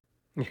extra.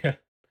 Yeah.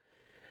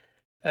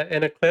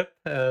 In a clip,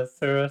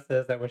 Sarah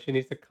says that when she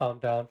needs to calm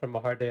down from a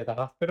hard day at the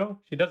hospital,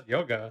 she does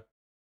yoga.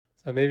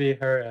 So maybe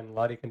her and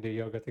Lottie can do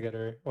yoga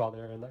together while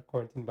they're in that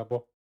quarantine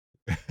bubble.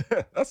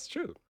 That's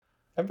true.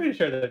 I'm pretty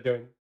sure they're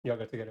doing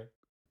yoga together.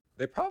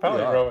 They probably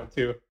Probably are. Rowan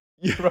too.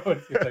 Yeah.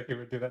 Rowan seems like he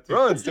would do that too.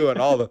 Rowan's doing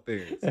all the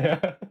things.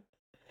 Yeah.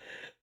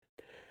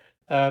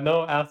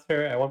 Noah asked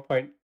her at one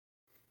point,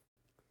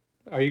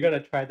 "Are you gonna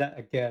try that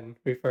again?"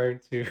 Referring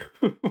to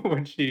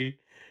when she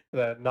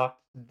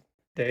knocked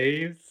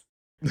Dave's.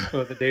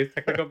 Was the Dave's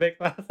technical bake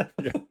last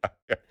episode?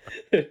 Yeah.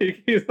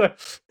 He's like,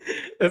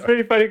 it's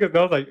pretty funny because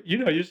Mel's like,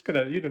 you're just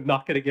gonna,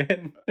 knock it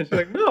again. And she's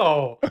like,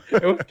 no,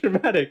 it was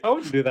dramatic. I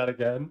wouldn't do that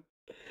again.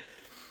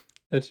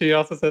 And she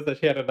also says that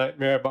she had a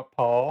nightmare about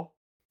Paul.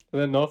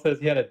 And then Noel says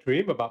he had a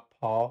dream about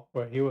Paul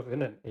where he was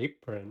in an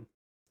apron.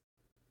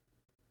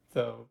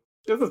 So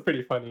this is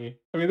pretty funny.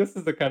 I mean, this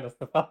is the kind of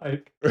stuff I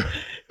like.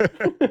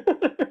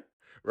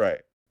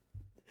 Right.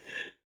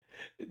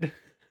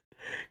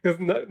 Because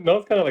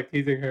Noel's kind of like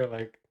teasing her,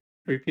 like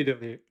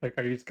repeatedly, like,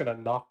 are you just gonna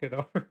knock it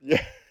over?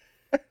 Yeah.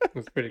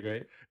 It's pretty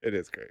great. It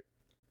is great.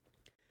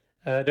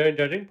 During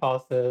judging,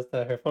 Paul says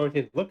that her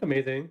Florentines look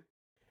amazing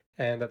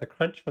and that the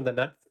crunch from the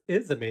nuts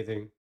is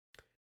amazing.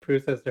 Prue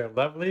says they're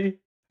lovely.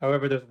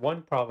 However, there's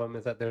one problem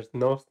is that there's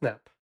no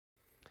snap.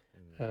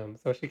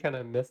 So she kind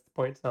of missed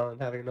points on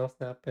having no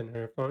snap in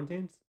her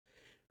Florentines.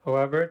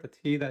 However, the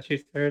tea that she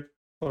served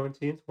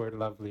Florentines were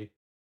lovely.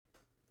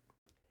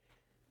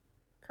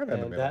 Kind of in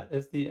the And middle. that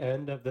is the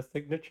end of the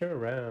signature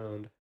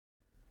round.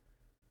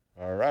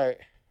 All right.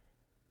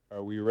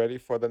 Are we ready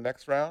for the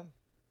next round?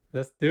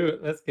 Let's do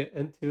it. Let's get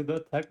into the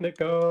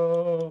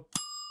technical.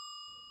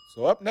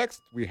 So up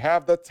next, we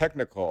have the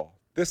technical.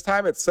 This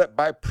time it's set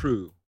by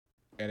Prue,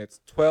 and it's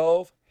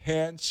 12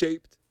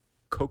 hand-shaped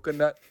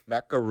coconut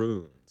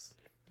macaroons.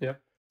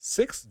 Yep.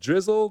 6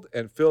 drizzled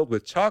and filled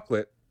with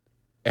chocolate,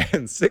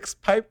 and 6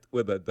 piped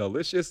with a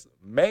delicious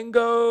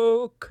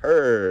mango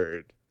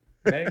curd.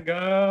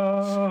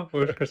 Mango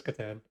with Chris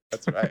Kattan.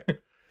 That's right.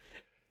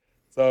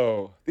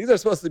 So these are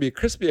supposed to be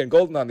crispy and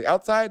golden on the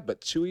outside, but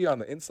chewy on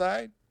the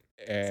inside.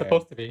 And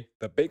Supposed to be.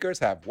 the bakers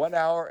have 1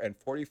 hour and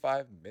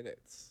 45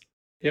 minutes.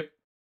 Yep.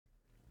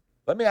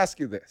 Let me ask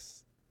you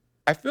this.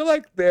 I feel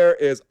like there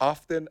is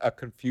often a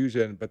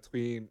confusion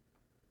between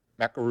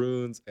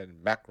macaroons and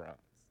macarons,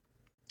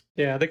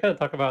 Yeah, they kind of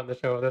talk about in the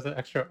show. There's an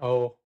extra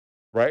O.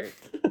 right?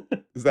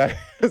 Is that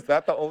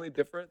the only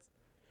difference?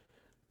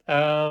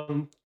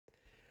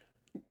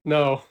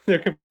 No, they're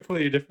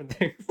completely different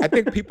things. I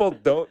think people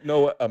don't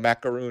know what a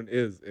macaroon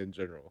is in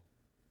general.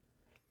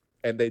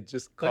 And they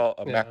just call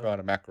a yeah. macaron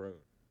a macaroon.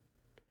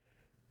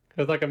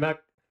 Because like a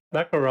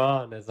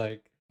macaron is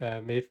like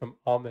made from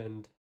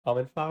almond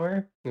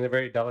flour, and they're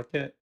very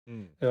delicate.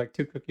 They're like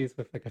 2 cookies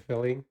with like a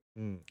filling,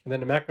 and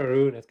then a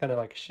macaroon is kind of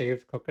like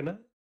shaved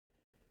coconut.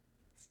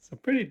 So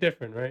pretty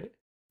different, right?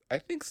 I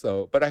think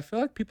so, but I feel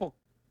like people.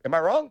 Am I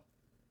wrong?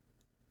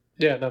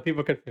 Yeah, no,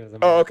 people confuse them.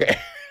 Oh, okay.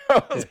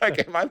 I was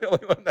like, am I the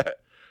only one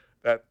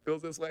that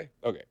feels this way?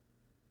 Okay.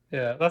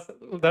 Yeah,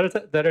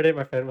 the other day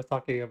my friend was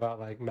talking about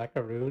like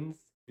macaroons,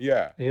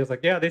 Yeah. and he was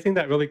like, "Yeah, they sing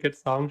that really good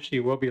song, She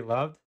Will Be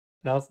Loved."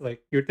 And I was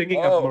like, "You're thinking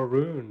Oh, of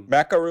Maroon."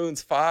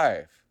 Macaroons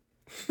 5.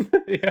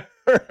 Yeah,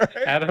 Right?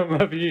 Adam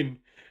Levine,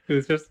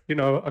 who's just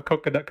a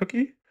coconut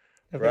cookie.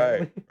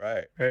 Right.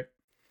 Right.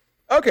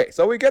 Okay,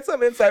 so we get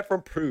some insight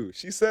from Prue.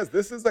 She says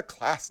this is a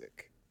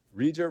classic.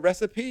 Read your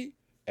recipe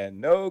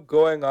and no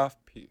going off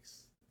piece.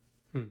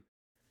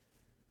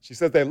 She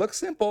says they look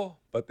simple,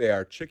 but they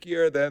are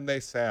trickier than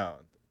they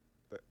sound.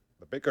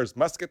 The bakers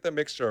must get the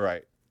mixture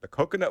right. The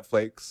coconut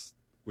flakes,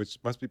 which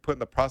must be put in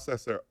the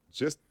processor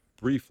just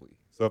briefly.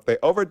 So if they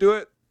overdo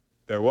it,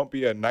 there won't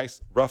be a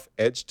nice rough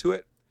edge to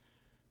it.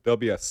 There'll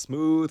be a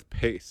smooth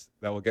paste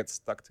that will get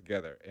stuck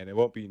together, and it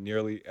won't be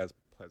nearly as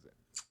pleasant.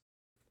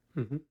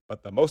 Mm-hmm.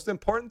 But the most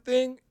important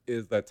thing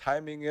is the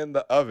timing in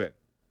the oven.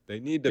 They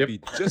need to Yep.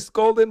 be just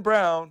golden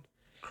brown,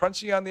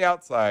 crunchy on the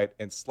outside,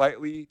 and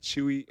slightly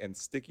chewy and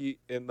sticky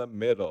in the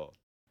middle.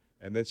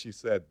 And then she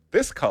said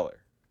this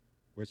color,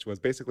 which was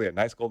basically a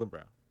nice golden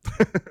brown.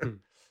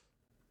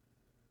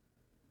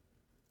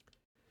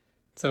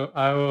 So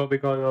I will be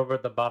going over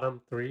the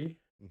bottom three.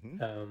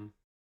 Mm-hmm.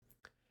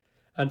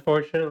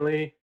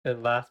 Unfortunately,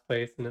 in last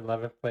place, in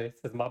 11th place,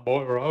 is my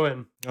boy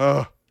Rowan.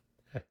 Oh,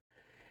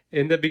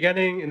 In the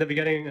beginning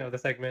of the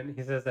segment,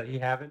 he says that he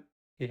hasn't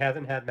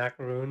had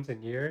macaroons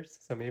in years,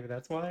 so maybe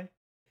that's why.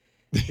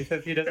 He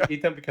says he doesn't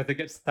eat them because they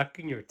get stuck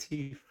in your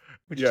teeth,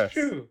 which is yes.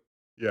 true.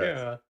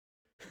 Yes.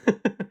 Yeah.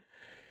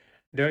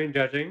 During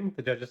judging,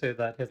 the judges say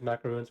that his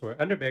macaroons were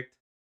underbaked.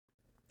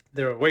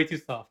 They were way too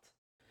soft,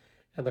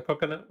 and the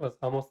coconut was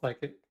almost like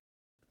it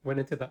went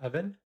into the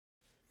oven.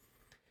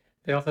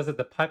 They also said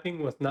the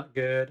piping was not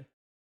good.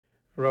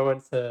 Rowan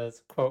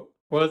says, quote,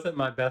 wasn't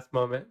my best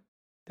moment.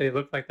 They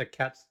looked like the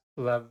cat's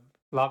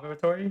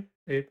lavatory.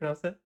 How you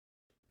pronounce it?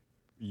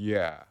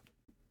 Yeah.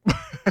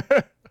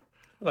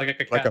 Like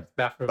a cat's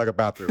bathroom. Like a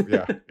bathroom.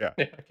 Yeah. Yeah.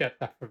 Yeah, a cat's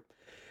bathroom.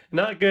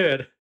 Not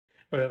good,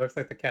 but it looks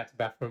like the cat's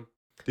bathroom.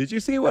 Did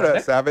you see what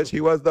a savage he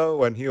was though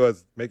when he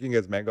was making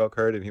his mango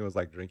curd and he was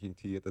like drinking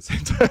tea at the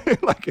same time?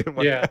 Like in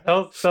one Yeah,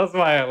 that's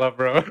why I love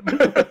Rowan.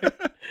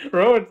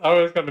 Rowan's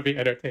always going to be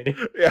entertaining.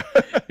 Yeah.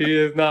 He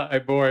is not a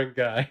boring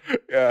guy.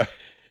 Yeah.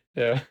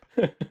 Yeah.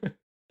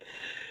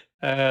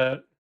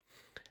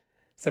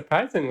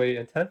 Surprisingly,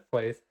 in 10th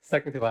place,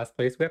 second to last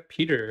place, we have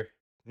Peter.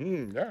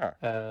 Yeah.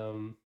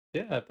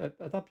 Yeah,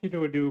 I thought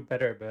Peter would do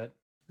better, but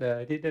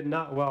he did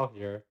not well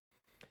here.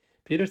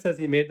 Peter says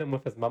he made them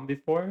with his mom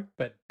before,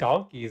 but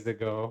donkeys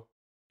ago.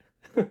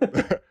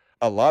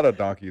 A lot of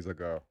donkeys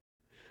ago.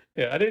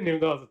 Yeah, I didn't even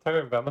know it was a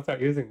term, but I'm gonna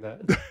start using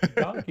that.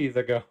 Donkeys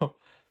ago.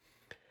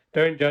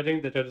 During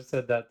judging, the judges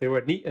said that they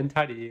were neat and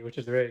tidy, which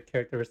is very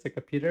characteristic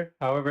of Peter.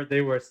 However,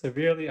 they were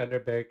severely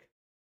underbaked,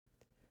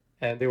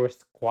 and they were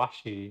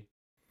squashy,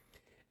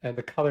 and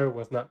the color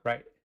was not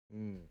right.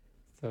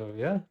 So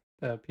yeah,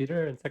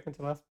 Peter in second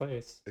to last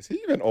place. Is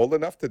he even old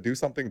enough to do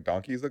something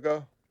donkeys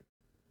ago?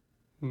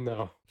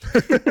 No.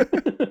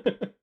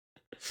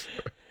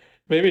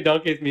 Maybe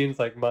donkeys means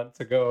like months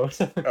ago.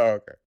 Oh,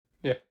 okay.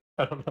 Yeah,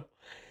 I don't know.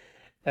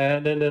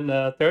 And then in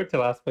third to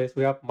last place,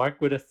 we have Mark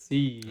with a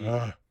C.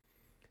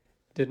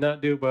 Did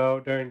not do well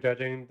during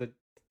judging.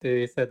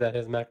 They said that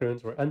his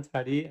macaroons were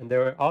untidy and they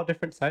were all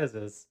different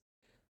sizes.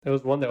 There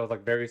was one that was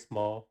like very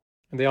small,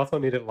 and they also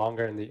needed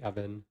longer in the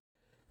oven.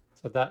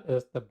 So that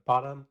is the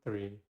bottom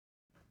three.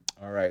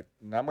 All right.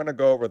 Now I'm going to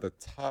go over the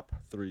top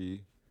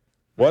three.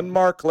 One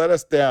mark let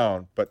us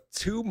down, but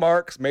 2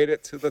 marks made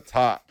it to the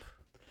top.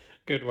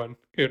 Good one.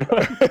 Good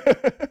one.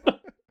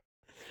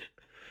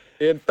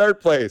 In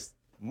third place,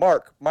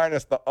 Mark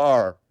minus the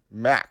R,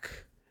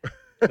 Mac.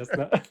 That's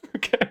not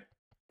okay.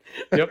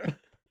 Yep.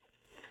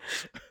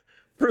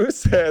 Bruce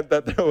said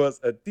that there was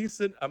a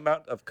decent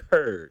amount of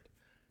curd,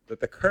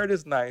 that the curd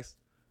is nice,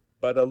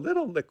 but a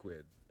little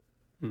liquid.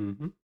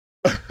 Mm-hmm.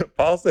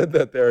 Paul said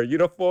that they're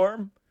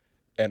uniform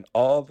and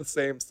all the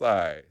same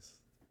size,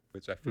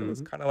 which I feel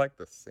is kind of like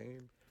the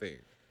same thing.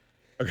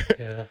 Okay.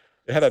 Yeah.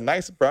 It had a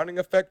nice browning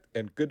effect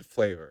and good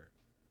flavor.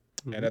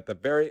 And at the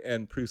very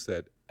end, Bruce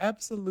said,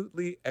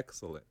 absolutely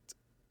excellent.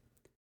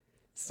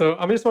 So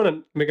I just want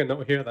to make a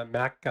note here that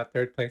Mac got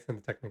third place in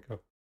the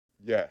technical.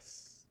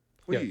 Yes.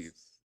 Please.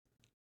 Yes.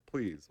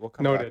 Please. We'll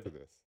come Noted. back to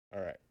this.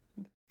 All right.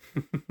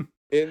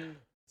 In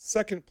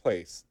second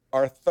place,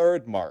 our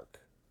third Mark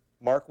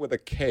with a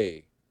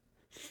K.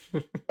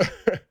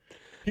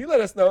 He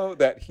let us know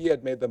that he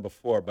had made them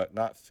before, but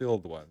not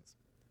filled ones.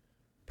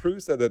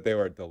 Prue said that they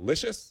were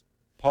delicious.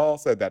 Paul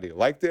said that he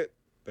liked it.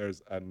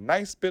 There's a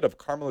nice bit of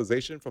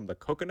caramelization from the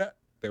coconut.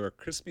 They were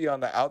crispy on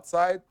the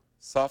outside,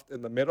 soft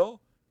in the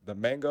middle. The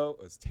mango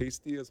was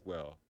tasty as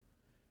well.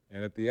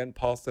 And at the end,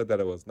 Paul said that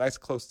it was nice,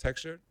 close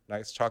texture,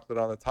 nice chocolate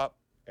on the top,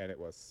 and it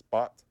was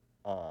spot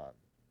on.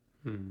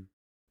 So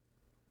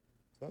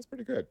that's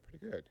pretty good.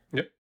 Pretty good.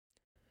 Yep.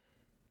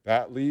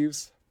 That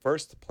leaves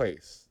first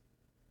place.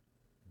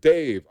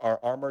 Dave, our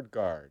armored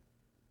guard.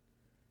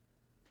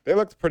 They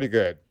looked pretty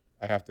good,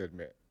 I have to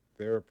admit.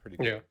 They were pretty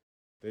good.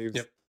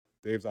 Yeah.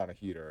 Dave's on a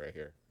heater right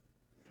here.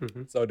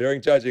 Mm-hmm. So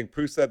during judging,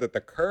 Prue said that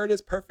the curd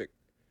is perfect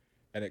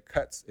and it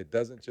cuts, it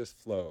doesn't just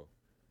flow.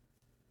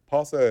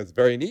 Paul said it's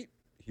very neat.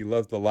 He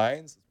loves the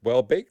lines. It's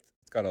well baked.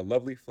 It's got a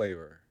lovely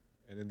flavor.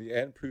 And in the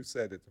end, Prue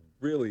said it's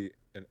really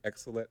an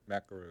excellent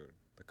macaroon.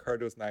 The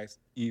curd was nice,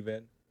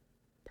 even,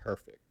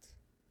 perfect.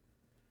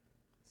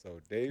 So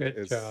Dave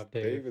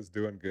is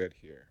doing good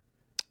here.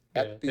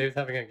 Dave's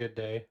having a good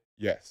day.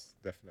 Yes,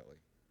 definitely.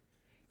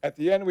 At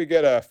the end, we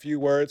get a few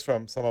words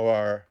from some of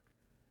our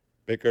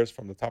bakers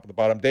from the top and the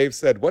bottom. Dave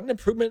said, what an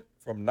improvement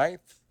from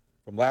ninth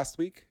from last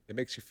week. It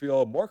makes you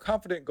feel more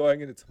confident going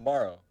into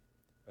tomorrow.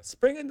 A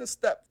spring in the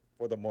step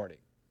for the morning.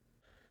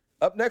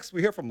 Up next,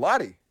 we hear from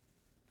Lottie.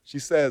 She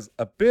says,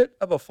 a bit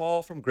of a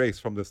fall from grace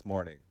from this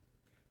morning.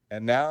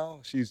 And now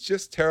she's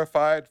just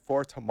terrified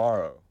for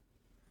tomorrow.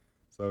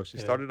 So she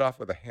Yeah. started off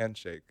with a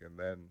handshake and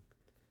then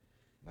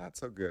not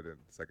so good in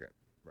the second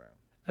round.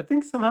 I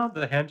think somehow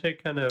the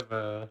handshake kind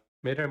of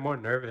made her more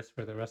nervous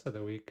for the rest of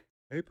the week.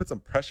 Maybe put some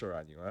pressure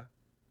on you, huh?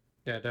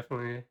 Yeah,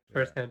 definitely.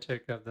 First Yeah.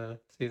 handshake of the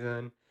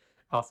season.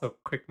 Also,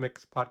 Quick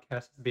Mix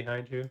podcast is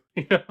behind you.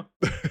 You know,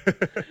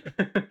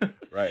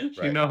 Right, she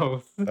right.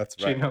 knows. That's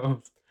She right.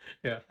 knows.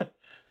 Yeah.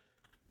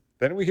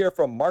 Then we hear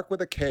from Mark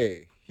with a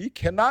K. He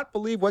cannot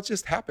believe what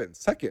just happened.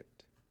 Second.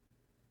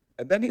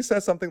 And then he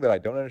says something that I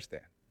don't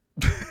understand.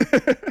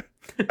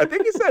 I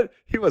think he said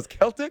he was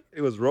Celtic.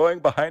 He was rowing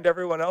behind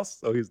everyone else,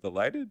 so he's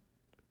delighted.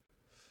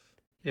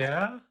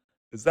 Yeah.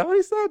 Is that what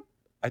he said?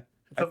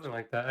 Something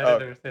like that. I Oh,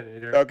 didn't understand it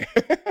either. Okay.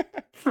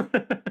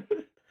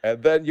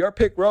 And then your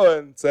pick,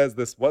 Rowan, says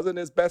this wasn't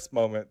his best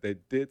moment. They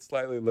did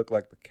slightly look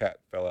like the cat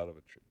fell out of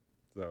a tree.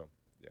 So,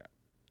 yeah,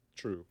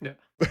 true. Yeah.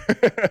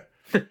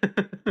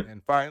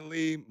 And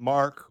finally,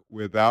 Mark,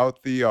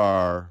 without the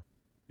R,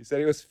 he said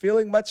he was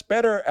feeling much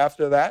better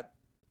after that,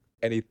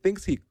 and he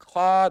thinks he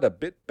clawed a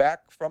bit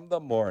back from the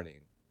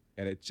morning,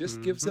 and it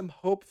just gives him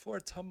hope for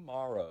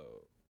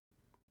tomorrow.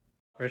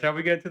 Or shall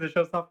we get into the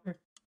showstopper?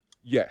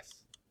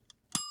 Yes.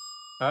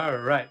 All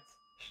right.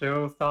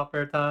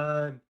 Showstopper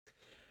time.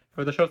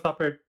 For the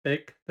showstopper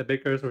bake, the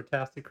bakers were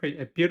tasked to create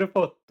a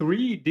beautiful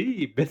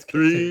 3D biscuit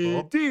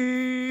table.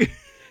 3D.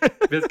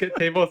 Biscuit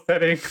table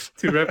setting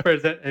to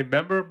represent a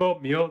memorable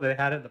meal they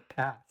had in the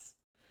past.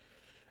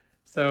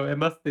 So it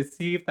must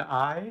deceive the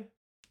eye.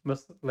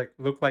 Must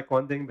look like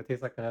one thing but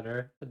taste like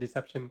another. A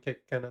deception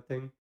kick kind of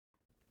thing.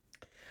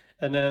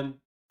 And then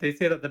they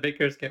say that the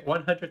bakers get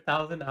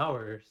 100,000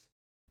 hours.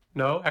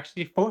 No,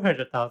 actually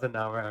 400,000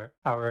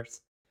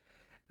 hours.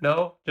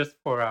 No, just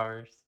 4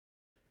 hours.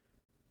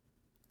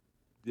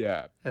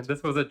 Yeah. And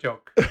this was a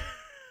joke.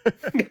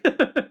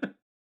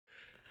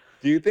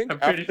 Do you think I'm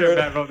pretty sure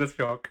Matt wrote this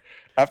joke.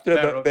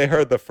 After they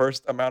heard the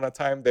first amount of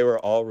time, they were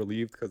all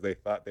relieved because they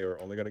thought they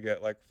were only going to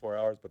get like 4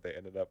 hours, but they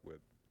ended up with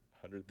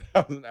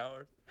 100,000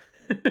 hours.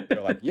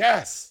 They're like,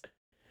 yes.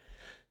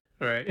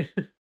 Right.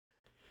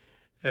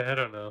 I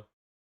don't know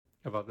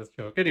about this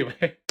joke.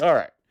 Anyway. All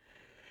right.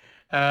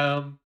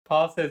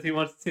 Paul says he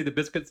wants to see the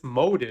biscuits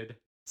molded,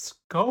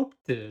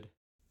 sculpted.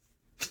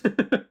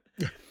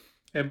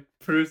 And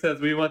Prue says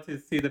we want to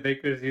see the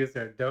bakers use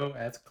their dough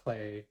as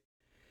clay.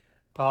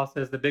 Paul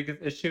says the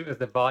biggest issue is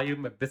the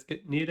volume of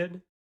biscuit needed.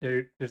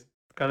 There's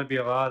going to be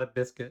a lot of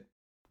biscuit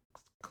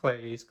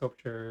clay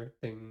sculpture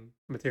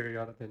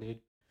material that they need.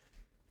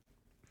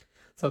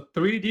 So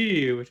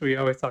 3D, which we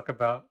always talk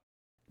about,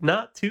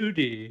 not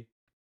 2D.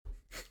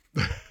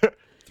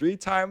 3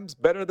 times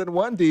better than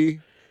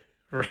 1D.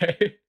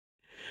 Right.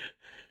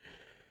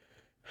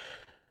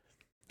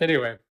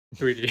 Anyway,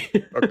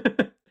 3D.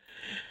 Okay.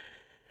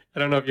 I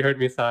don't know if you heard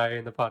me sigh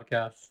in the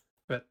podcast,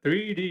 but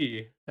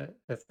 3D.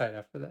 Let's start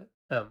after that.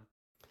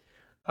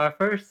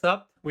 First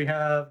up, we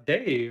have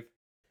Dave.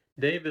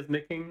 Dave is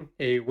making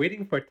a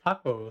Waiting for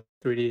Taco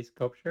 3D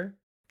sculpture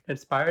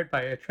inspired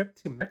by a trip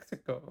to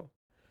Mexico.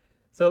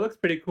 So it looks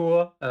pretty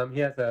cool. He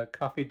has a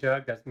coffee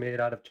jug that's made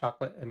out of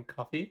chocolate and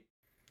coffee.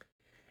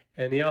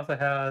 And he also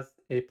has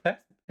a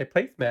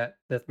placemat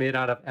that's made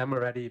out of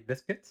amaretti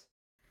biscuits.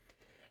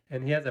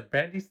 And he has a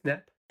brandy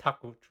snap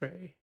taco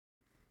tray.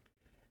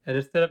 And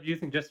instead of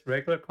using just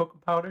regular cocoa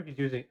powder, he's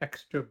using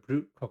extra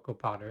brute cocoa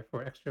powder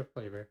for extra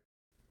flavor.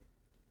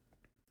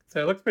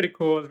 So it looks pretty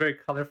cool. It's very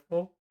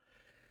colorful.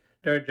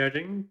 They're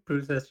judging.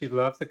 Prue says she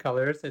loves the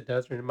colors. It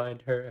does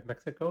remind her of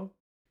Mexico.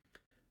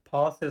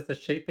 Paul says the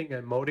shaping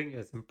and molding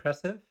is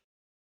impressive.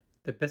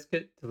 The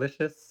biscuit,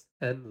 delicious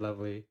and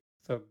lovely.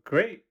 So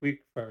great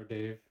week for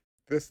Dave.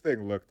 This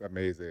thing looked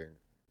amazing.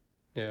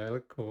 Yeah, it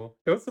looked cool.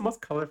 It was the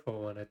most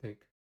colorful one, I think.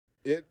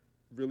 It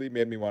really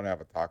made me want to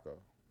have a taco.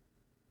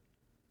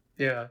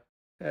 Yeah,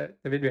 it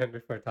made me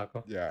hungry for a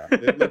taco. Yeah,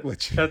 it looked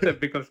legit. That's a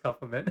biggest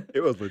compliment. It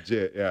was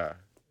legit, yeah.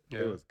 Yeah.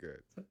 It was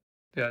good.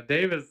 Yeah,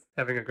 Dave is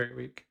having a great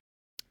week.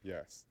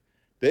 Yes.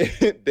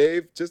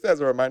 Dave, just as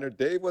a reminder,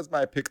 Dave was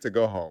my pick to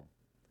go home.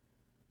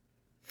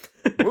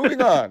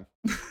 Moving on.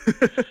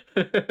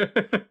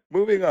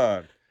 Moving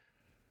on.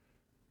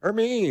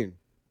 Hermine.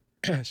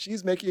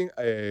 She's making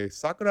a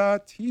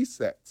Sakura tea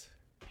set.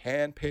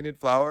 Hand-painted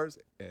flowers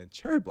and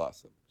cherry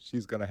blossom.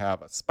 She's going to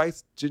have a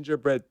spiced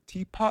gingerbread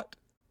teapot,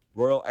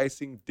 royal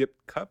icing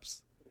dipped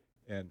cups,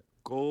 and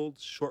gold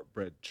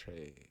shortbread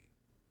tray.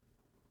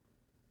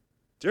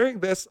 During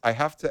this, I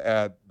have to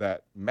add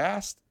that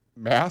Matt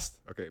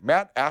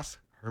asked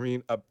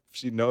Hermine if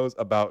she knows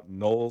about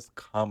Noel's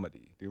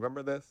comedy. Do you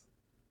remember this?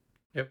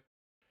 Yep.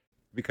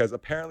 Because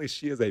apparently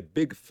she is a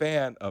big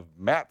fan of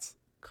Matt's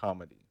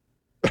comedy.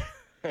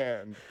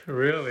 And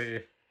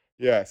Really?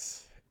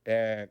 yes.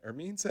 And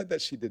Hermine said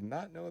that she did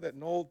not know that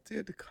Noel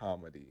did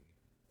comedy.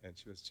 And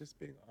she was just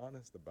being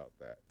honest about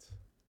that.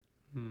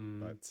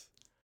 But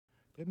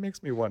it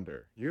makes me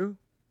wonder. You?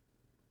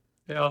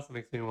 It also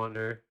makes me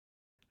wonder.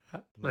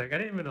 Like, I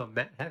didn't even know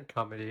Matt had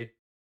comedy.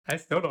 I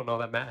still don't know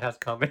that Matt has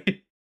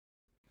comedy.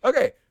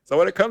 Okay, so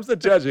when it comes to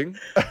judging,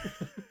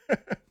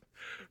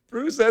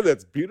 Prue says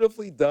it's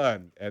beautifully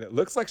done, and it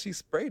looks like she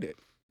sprayed it.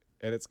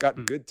 and it's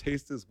got good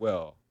taste as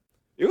well.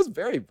 It was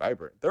very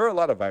vibrant. There were a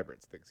lot of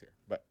vibrant things here,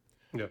 but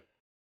Yeah.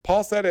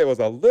 Paul said it was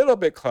a little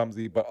bit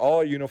clumsy, but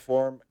all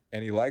uniform,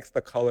 and he likes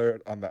the color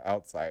on the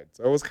outside.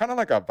 So it was kind of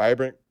like a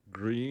vibrant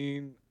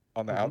green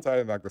on the outside,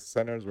 and like the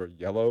centers were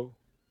yellow.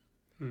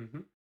 Mm-hmm.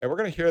 And we're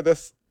going to hear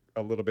this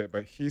a little bit,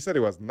 but he said he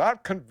was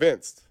not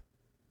convinced.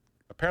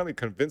 Apparently,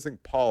 convincing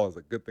Paul is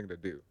a good thing to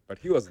do, but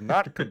he was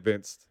not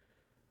convinced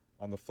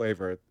on the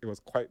flavor. It was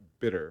quite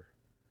bitter.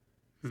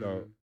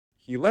 So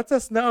he lets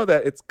us know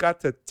that it's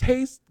got to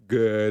taste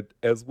good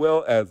as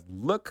well as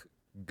look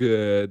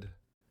good.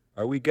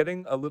 Are we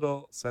getting a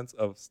little sense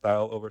of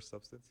style over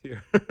substance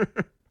here?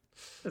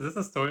 Is this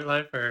a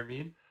storyline for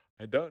Hermine?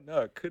 I don't know.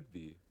 It could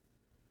be.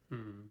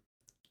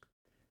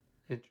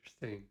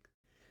 Interesting.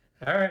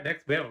 All right,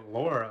 next we have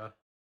Laura.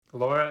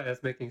 Laura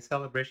is making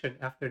celebration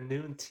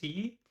afternoon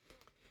tea,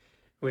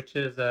 which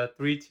is a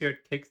 3-tiered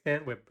cake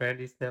stand with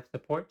brandy snap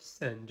supports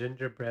and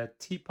gingerbread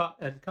teapot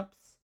and cups.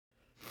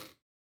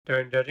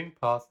 During judging,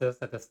 Paul says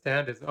that the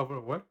stand is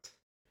overworked.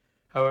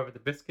 However, the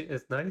biscuit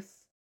is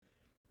nice,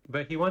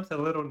 but he wants a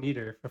little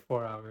neater for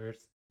 4 hours.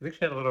 I think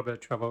she had a little bit of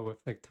trouble with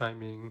like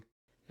timing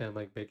and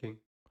like baking.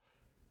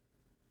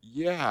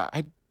 Yeah,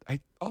 I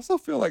also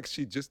feel like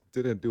she just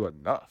didn't do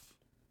enough.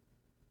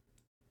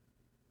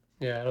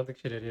 Yeah, I don't think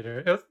she did either.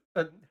 It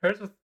was hers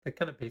was like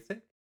kind of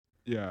basic.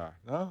 Yeah,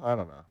 no, I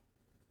don't know.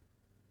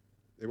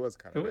 It was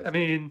kind of. I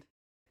mean,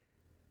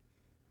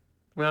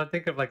 when I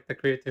think of like the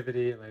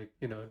creativity, like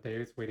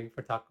Dave's waiting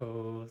for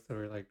tacos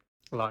or like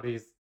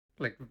Lottie's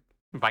like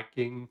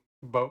Viking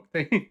boat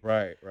thing.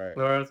 Right.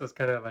 Laura's was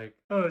kind of like,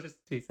 oh, it's just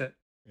decent.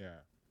 Yeah.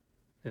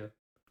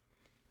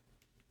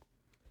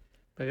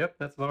 But yep,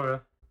 that's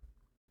Laura.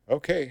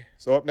 Okay,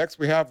 so up next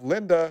we have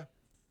Linda.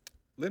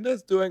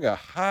 Linda's doing a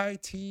high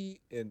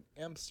tea in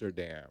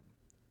Amsterdam.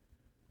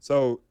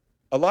 So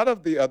a lot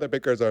of the other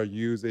bakers are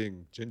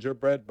using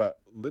gingerbread,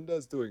 but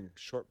Linda's doing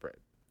shortbread,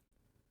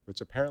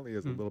 which apparently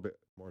is a little bit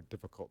more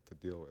difficult to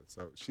deal with.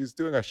 So she's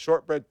doing a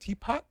shortbread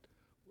teapot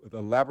with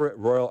elaborate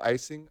royal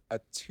icing, a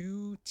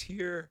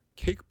 2-tier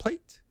cake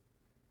plate,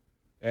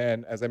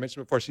 and as I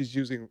mentioned before, she's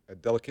using a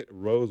delicate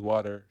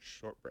rosewater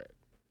shortbread.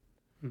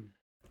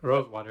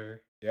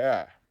 Rosewater.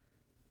 Yeah.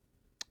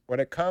 When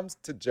it comes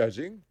to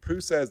judging,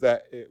 Prue says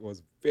that it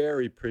was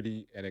very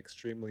pretty and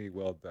extremely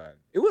well done.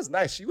 It was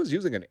nice. She was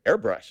using an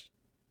airbrush.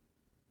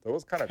 So it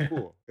was kind of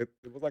cool. It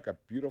was like a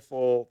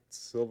beautiful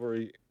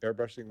silvery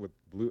airbrushing with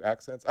blue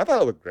accents. I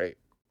thought it looked great.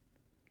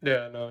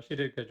 Yeah, no, she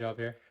did a good job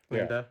here,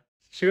 Linda. Yeah.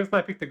 She was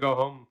my pick to go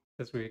home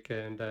this week,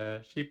 and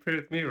she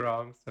proved me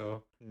wrong.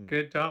 So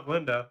good job,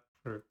 Linda,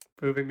 for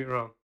proving me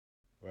wrong.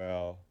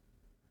 Well,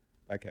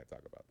 I can't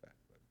talk about that.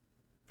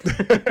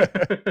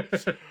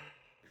 But...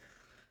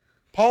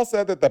 Paul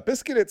said that the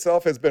biscuit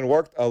itself has been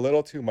worked a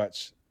little too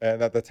much and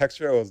that the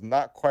texture was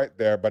not quite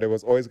there, but it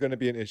was always going to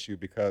be an issue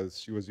because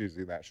she was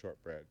using that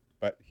shortbread.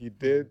 But he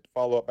did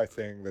follow up by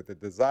saying that the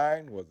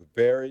design was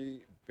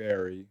very,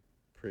 very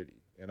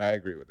pretty. And I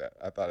agree with that.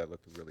 I thought it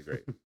looked really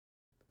great.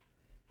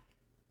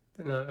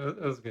 No,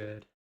 it was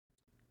good.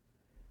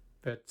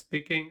 But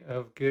speaking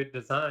of good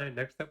design,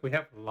 next up we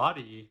have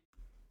Lottie.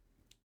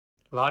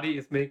 Lottie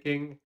is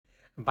making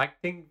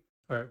Viking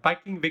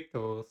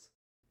victuals.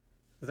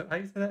 Is that how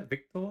you say that?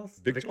 Victuals?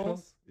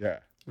 Victuals? Yeah.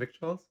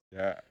 Victuals?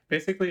 Yeah.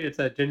 Basically, it's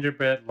a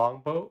gingerbread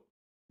longboat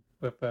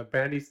with a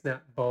brandy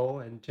snap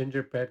bowl and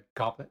gingerbread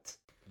goblets.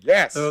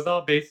 Yes! So it's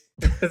all based...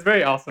 It's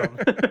very awesome.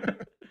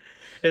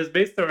 It's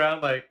based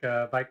around like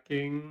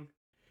Viking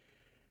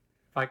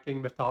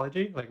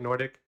mythology, like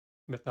Nordic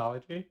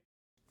mythology.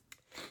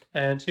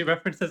 And she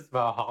references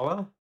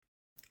Valhalla.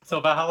 So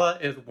Valhalla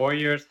is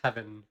warrior's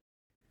heaven.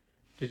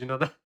 Did you know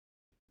that?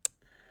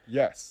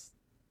 Yes.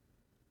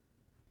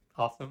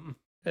 Awesome.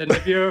 And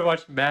if you ever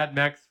watched Mad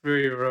Max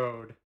Fury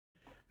Road,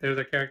 there's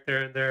a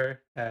character in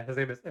there. His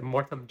name is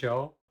Immortum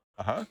Joe.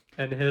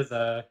 And his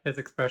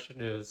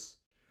expression is,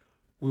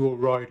 "We will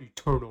ride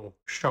eternal,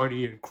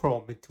 shiny and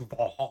chrome into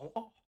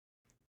Valhalla."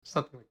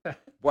 Something like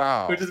that.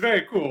 Wow. Which is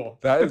very cool.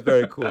 That is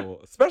very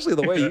cool, especially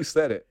the way you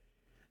said it.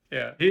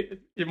 Yeah,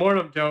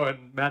 Immortum Joe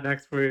and Mad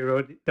Max Fury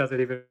Road does it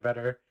even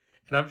better.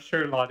 And I'm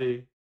sure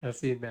Lottie has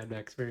seen Mad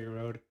Max Fury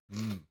Road.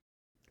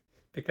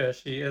 Because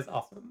she is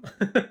awesome.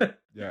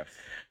 Yes.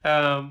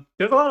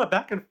 There's a lot of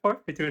back and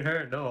forth between her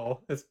and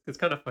Noel. It's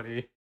kind of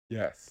funny.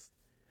 Yes.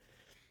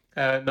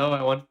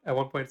 Noel at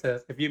one point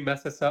says, "If you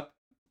mess this up,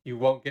 you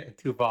won't get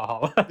into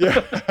Valhalla."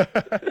 Yeah.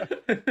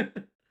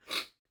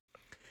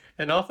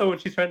 And also when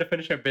she's trying to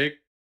finish her bake,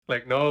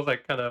 like Noel's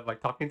like kind of like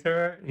talking to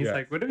her, and he's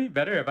like, "Would it be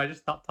better if I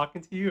just stopped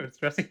talking to you and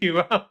stressing you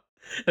out?"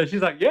 And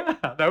she's like, "Yeah,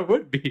 that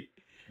would be."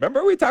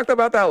 Remember we talked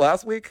about that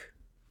last week?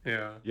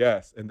 Yeah.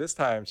 Yes, and this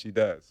time she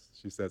does.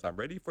 She says, "I'm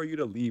ready for you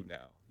to leave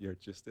now. You're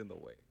just in the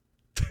way."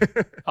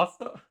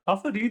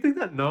 Also, do you think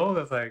that Noel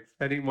is like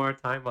spending more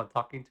time on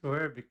talking to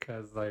her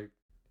because like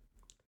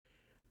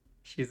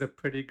she's a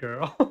pretty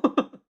girl?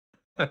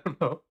 I don't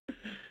know.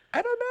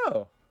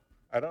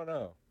 I don't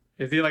know.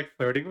 Is he like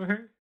flirting with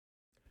her?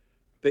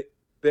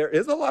 There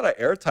is a lot of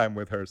airtime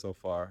with her so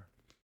far.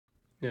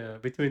 Yeah,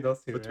 between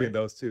those two, between right?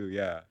 those two.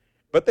 Yeah,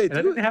 but they And I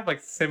think do. they have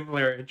like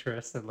similar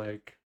interests in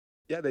like,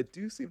 Yeah, they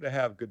do seem to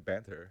have good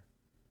banter.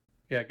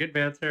 yeah, good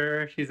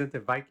banter. She's into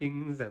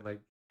Vikings and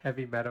like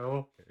heavy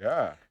metal.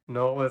 Yeah,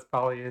 Noel is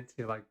probably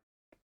into like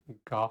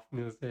golf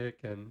music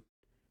and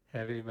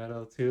heavy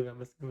metal too,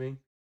 I'm assuming.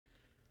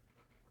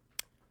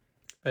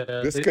 But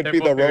this could they're be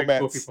both very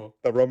cool people.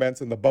 the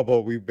romance in the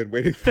bubble we've been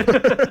waiting for.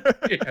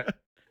 Yeah.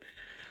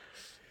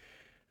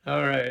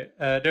 All right.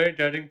 During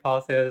judging,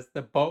 Paul says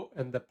the boat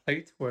and the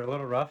plate were a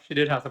little rough. She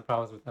did have some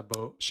problems with that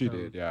boat. She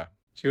did, yeah.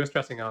 She was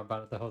stressing out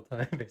about it the whole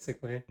time,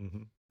 basically.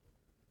 Hmm.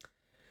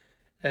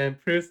 And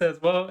Prue says,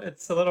 well,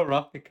 it's a little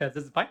rough because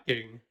it's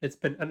Viking. It's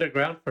been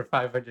underground for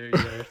 500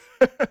 years.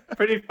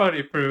 Pretty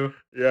funny, Prue.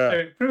 Yeah. I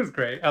mean, Prue's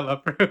great. I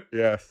love Prue.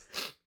 Yes.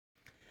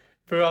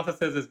 Prue also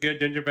says it's good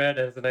gingerbread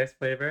and has a nice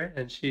flavor,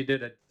 and she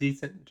did a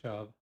decent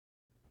job.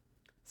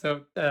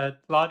 So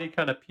Lottie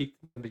kind of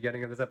peaked in the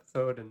beginning of this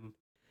episode, and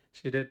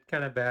she did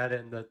kind of bad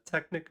in the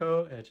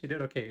technical, and she did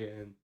okay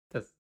in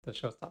the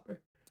showstopper.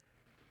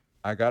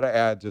 I gotta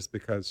add, just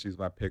because she's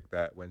my pick,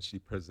 that when she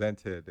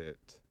presented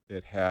it,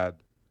 it had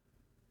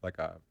like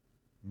a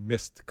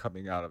mist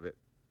coming out of it.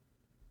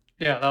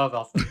 Yeah, that was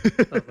awesome.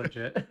 That was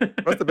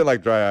legit. Must have been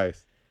like dry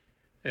ice,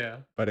 Yeah.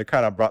 but it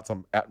kind of brought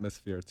some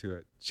atmosphere to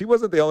it. She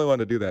wasn't the only one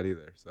to do that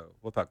either, so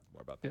we'll talk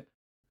more about that.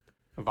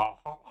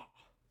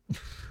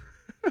 Yeah.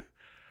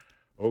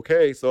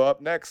 Okay, so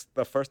up next,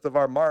 the first of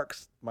our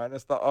marks,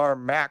 minus the R,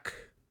 Mac.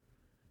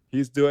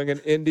 He's doing an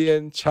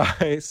Indian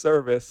chai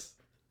service,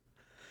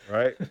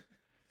 right?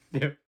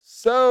 Yeah.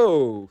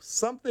 So,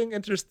 something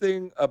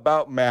interesting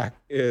about Mac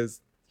is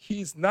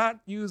he's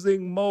not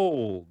using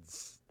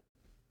molds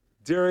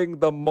during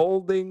the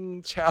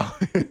molding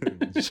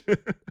challenge.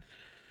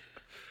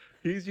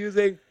 He's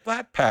using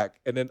flat pack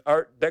in an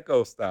Art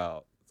Deco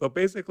style. So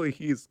basically,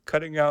 he's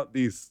cutting out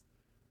these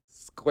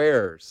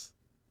squares.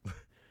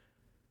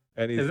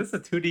 And Is this a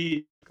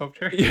 2D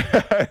sculpture?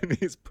 Yeah, and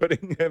he's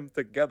putting them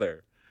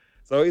together.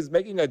 So he's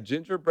making a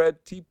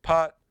gingerbread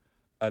teapot,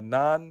 a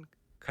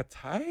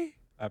non-katai?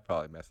 I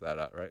probably messed that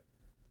up, right?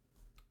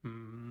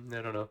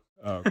 I don't know.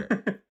 Oh,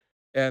 okay.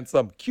 And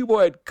some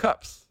cuboid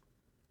cups.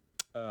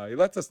 He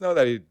lets us know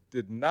that he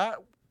did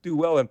not do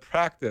well in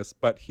practice,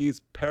 but he's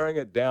paring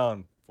it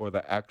down for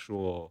the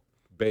actual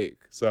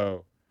bake.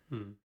 So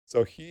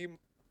he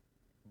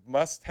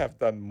must have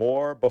done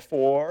more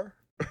before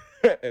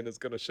and it's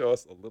going to show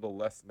us a little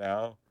less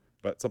now,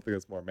 but something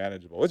that's more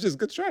manageable, which is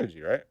good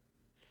strategy, right?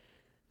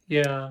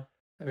 Yeah.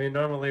 I mean,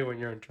 normally when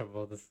you're in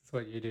trouble, this is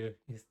what you do.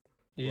 You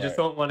just Right.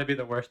 don't want to be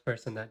the worst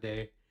person that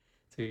day.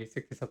 So you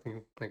stick to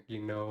something like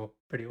you know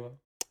pretty well.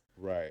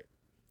 Right.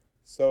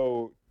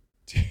 So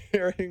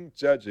during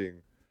judging,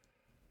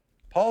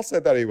 Paul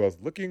said that he was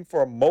looking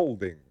for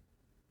molding,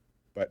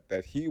 but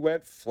that he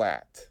went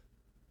flat.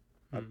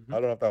 I don't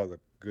know if that was a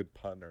good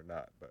pun or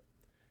not, but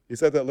he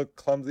said that it looked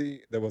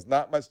clumsy. There was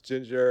not much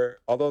ginger,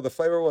 although the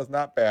flavor was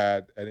not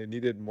bad, and it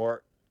needed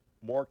more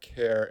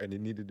care, and it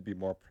needed to be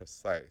more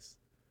precise.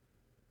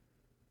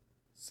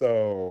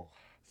 So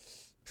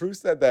Prue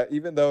said that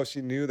even though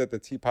she knew that the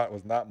teapot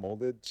was not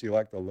molded, she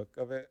liked the look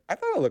of it. I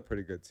thought it looked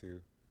pretty good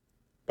too.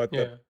 But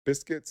the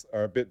biscuits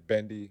are a bit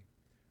bendy.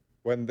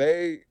 When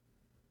they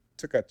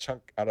took a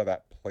chunk out of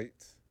that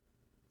plate,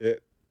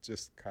 it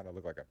just kind of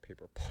looked like a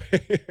paper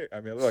plate. I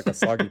mean, it looked like a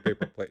soggy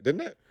paper plate,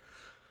 didn't it?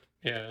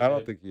 Yeah. I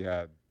don't think he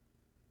had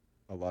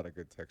a lot of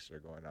good texture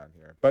going on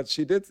here. But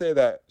she did say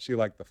that she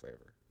liked the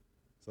flavor.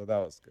 So that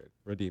was good.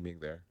 Redeeming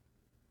there.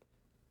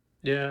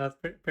 Yeah, that's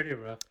pretty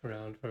rough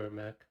around for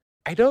Mac.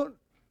 I don't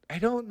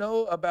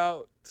know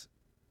about.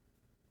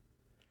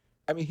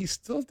 I mean, he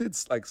still did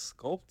like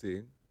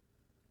sculpting.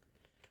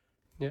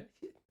 Yeah.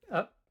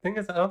 Thing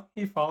is, I don't think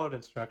he followed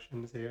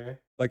instructions here.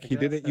 Like he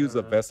didn't use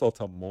a vessel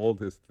to mold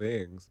his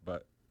things,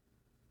 but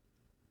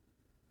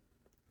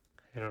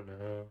I don't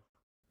know.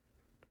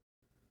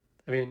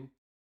 I mean,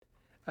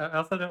 I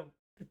also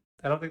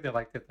don't think they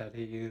liked it that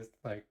he used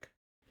like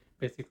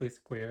basically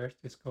squares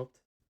to sculpt.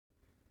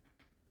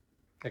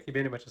 Like he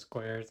made a bunch of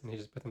squares and he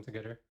just put them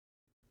together.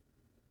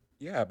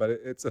 Yeah, but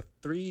it's a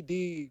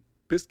 3D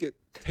biscuit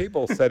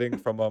table setting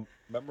from a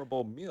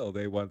memorable meal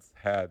they once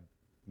had,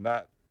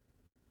 not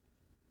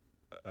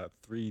a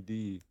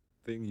 3D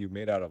thing you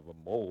made out of a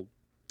mold.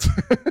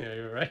 Yeah,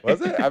 you're right.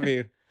 Was it? I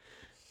mean,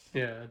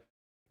 yeah.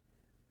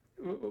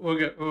 We'll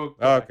go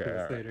back to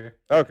this later.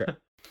 Okay.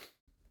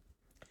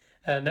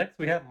 Next,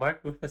 we have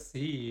Mark with a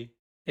C,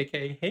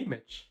 aka Hey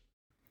Mitch.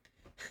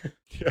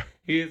 Yeah.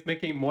 He is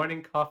making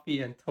morning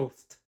coffee and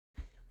toast,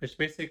 which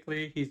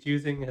basically he's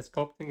using his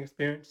sculpting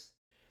experience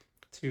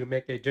to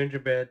make a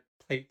gingerbread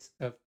plate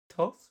of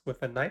toast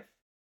with a knife,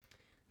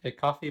 a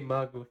coffee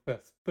mug with a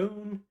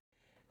spoon,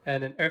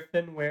 and an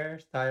earthenware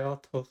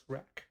style toast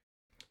rack.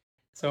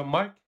 So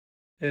Mark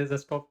is a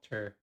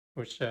sculptor,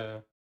 which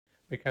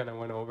we kind of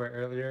went over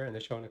earlier in the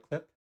show in a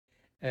clip.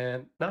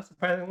 And not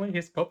surprisingly,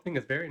 his sculpting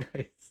is very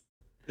nice.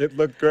 It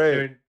looked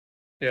great.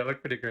 Yeah, it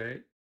looked pretty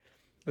great.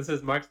 This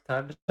is Mark's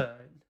time to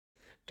shine.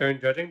 During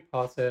judging,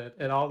 Paul said,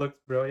 it all looks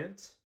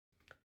brilliant.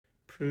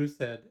 Prue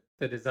said,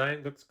 The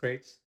design looks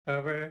great.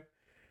 However,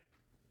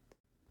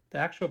 the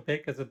actual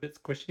bake is a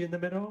bit squishy in the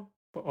middle,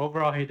 but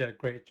overall he did a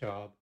great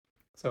job.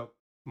 So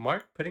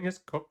Mark putting his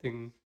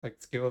sculpting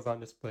skills on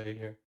display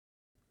here.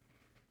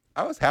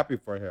 I was happy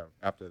for him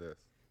after this.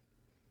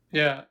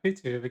 Yeah, me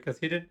too, because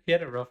he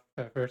had a rough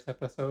first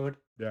episode,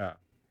 Yeah.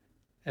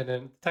 and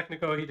then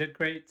technical he did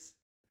great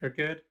or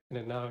good, and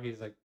then now he's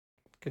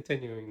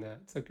continuing that.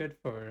 So good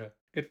for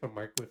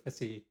Mark with a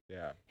C.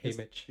 Yeah.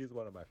 Haymitch. He's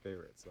one of my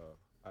favorites, so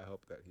I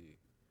hope that he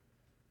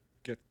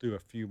gets through a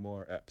few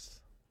more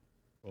eps.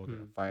 We'll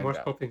find More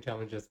out. sculpting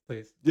challenges,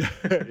 please. Yeah.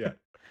 Yeah.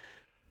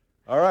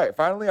 All right.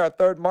 Finally, our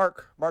third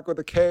Mark with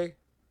a K.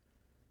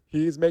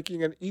 He's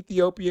making an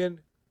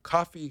Ethiopian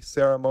coffee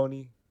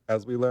ceremony.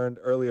 As we learned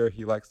earlier,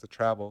 he likes to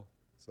travel,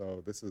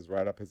 so this is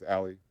right up his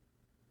alley.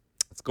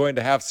 It's going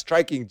to have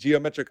striking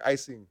geometric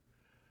icing,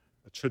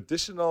 a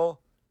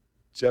traditional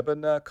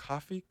Jebena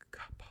coffee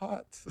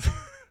pot.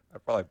 I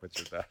probably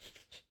butchered that.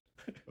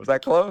 Was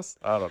that close?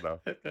 I don't know.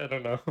 I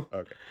don't know.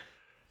 Okay.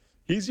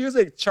 He's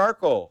using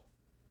charcoal.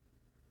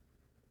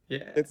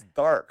 Yeah. It's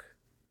dark.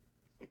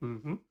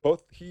 Mm-hmm.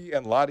 Both he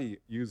and Lottie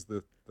use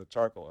the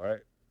charcoal,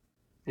 right?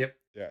 Yep.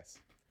 Yes.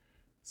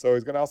 So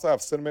he's going to also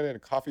have cinnamon and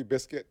coffee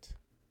biscuit.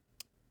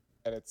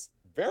 And it's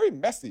very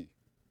messy.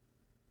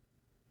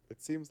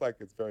 It seems like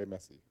it's very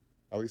messy,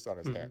 at least on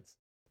his hands.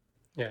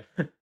 Yeah.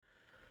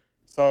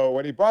 So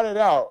when he brought it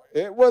out,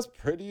 it was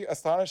pretty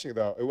astonishing,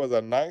 though. It was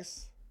a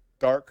nice,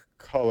 dark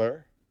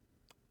color,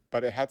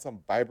 but it had some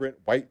vibrant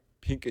white,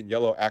 pink, and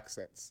yellow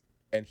accents.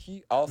 And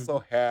he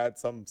also had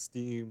some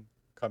steam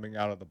coming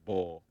out of the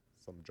bowl,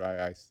 some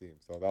dry ice steam.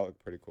 So that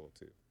looked pretty cool,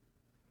 too.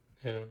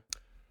 Yeah.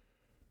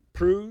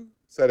 Prue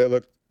said it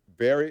looked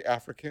very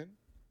African.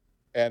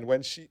 And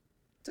when she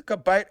took a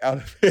bite out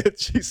of it,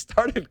 she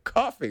started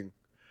coughing.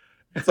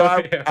 So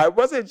I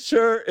wasn't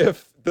sure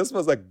if this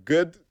was a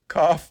good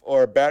cough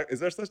or a bad. Is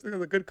there such thing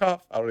as a good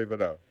cough? I don't even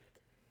know.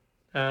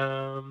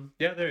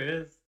 Yeah,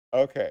 there is.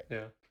 Okay.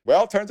 Yeah.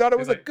 Well, turns out it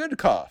was a good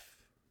cough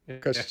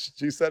because Yeah.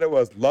 she said it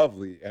was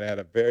lovely and had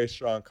a very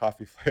strong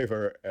coffee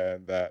flavor,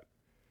 and that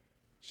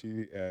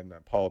she and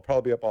Paul will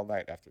probably be up all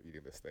night after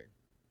eating this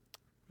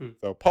thing.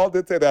 So Paul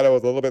did say that it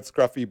was a little bit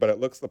scruffy, but it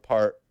looks the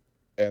part,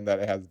 and that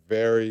it has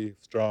very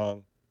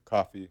strong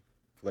coffee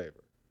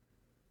flavor.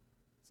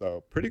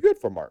 So pretty good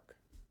for Mark.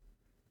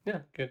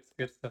 Yeah, good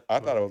stuff. I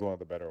thought it was one of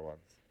the better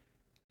ones.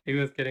 He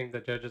was getting the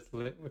judges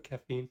lit with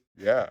caffeine.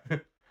 Yeah.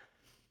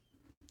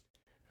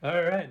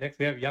 All right, next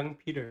we have Young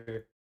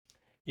Peter.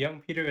 Young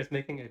Peter is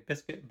making a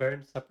biscuit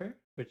burn supper,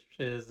 which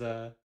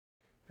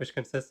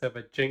consists of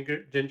a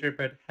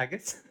gingerbread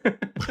haggis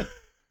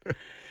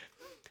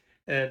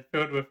and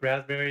filled with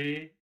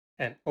raspberry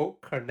and oat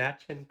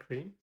carnation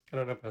cream. I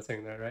don't know if I'm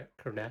saying that right.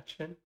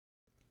 Carnation.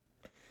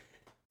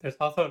 There's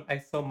also an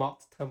iso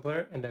malt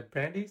tumbler and a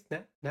brandy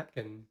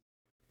napkin.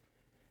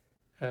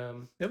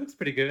 It looks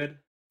pretty good.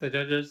 The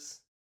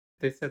judges,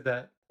 they said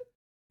that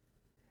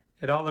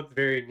it all looked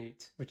very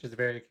neat, which is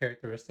very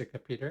characteristic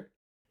of Peter.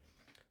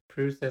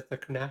 Prue says the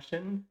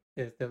carnation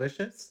is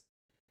delicious.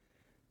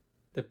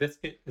 The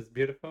biscuit is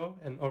beautiful,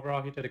 and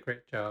overall he did a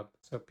great job.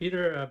 So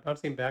Peter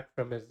bouncing back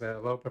from his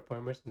low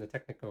performance in the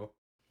technical.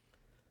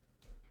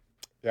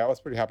 Yeah, I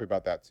was pretty happy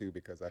about that too,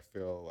 because I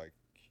feel like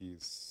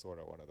he's sort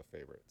of one of the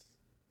favorites.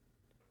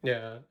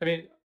 Yeah, I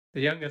mean,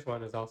 the youngest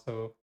one is always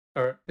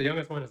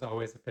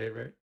a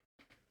favorite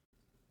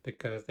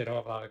because they don't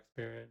have a lot of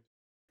experience.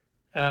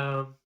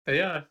 But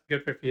yeah,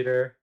 good for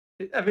Peter.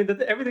 I mean,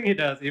 everything he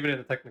does, even in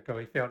the technical,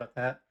 he failed at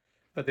that,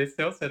 but they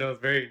still said it was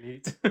very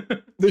neat.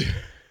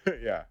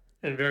 Yeah.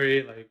 And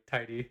very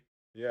tidy.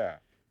 Yeah.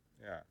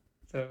 Yeah.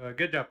 So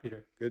good job,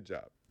 Peter. Good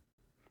job.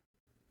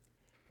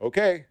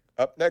 Okay,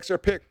 up next your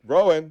pick,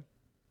 Rowan.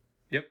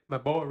 Yep, my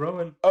boy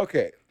Rowan.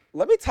 Okay,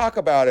 let me talk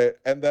about it,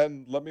 and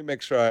then let me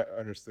make sure I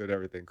understood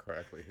everything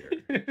correctly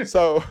here.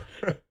 So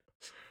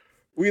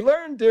we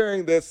learned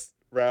during this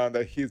round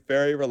that he's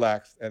very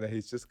relaxed and that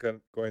he's just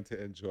going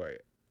to enjoy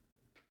it.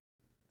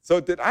 So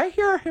did I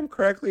hear him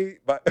correctly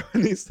when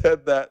he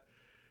said that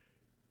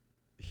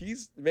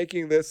he's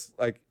making this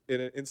in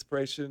an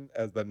inspiration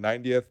as the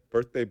 90th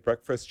birthday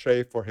breakfast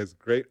tray for his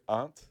great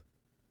aunt?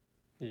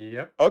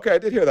 Yep. Okay, I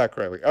did hear that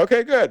correctly.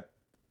 Okay, good.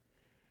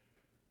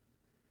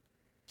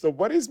 So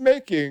what he's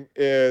making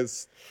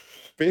is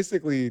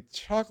basically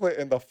chocolate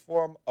in the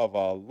form of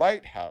a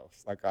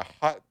lighthouse, like a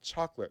hot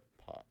chocolate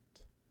pot.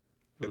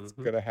 It's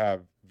going to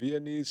have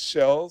Viennese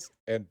shells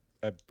and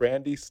a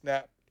brandy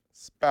snap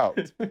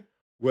spout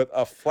with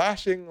a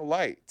flashing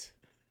light.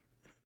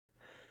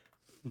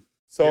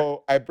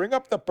 So I bring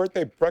up the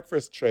birthday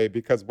breakfast tray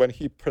because when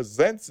he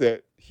presents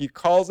it, he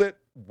calls it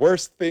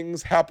Worst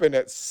Things Happen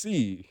at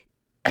Sea.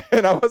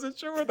 And I wasn't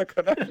sure where the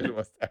connection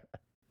was there.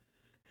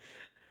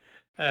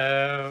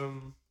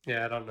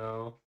 Yeah, I don't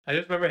know. I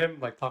just remember him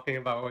talking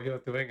about what he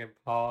was doing and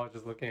Paul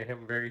just looking at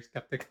him very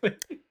skeptically.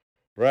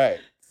 Right.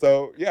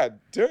 So yeah,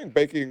 during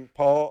baking,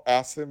 Paul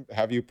asked him,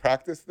 "Have you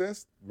practiced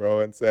this?"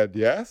 Rowan said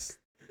yes.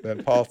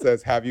 Then Paul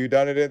says, "Have you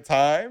done it in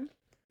time?"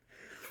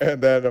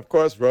 And then of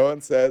course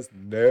Rowan says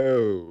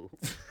no.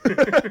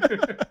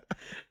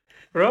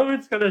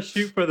 Rowan's gonna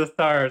shoot for the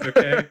stars,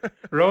 okay?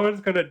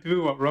 Rowan's gonna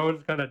do what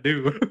Rowan's gonna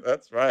do.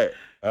 That's right.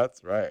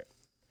 That's right.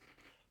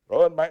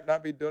 Rowan might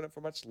not be doing it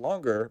for much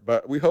longer,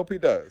 but we hope he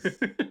does.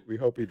 We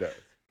hope he does.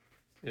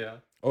 Yeah.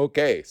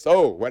 Okay,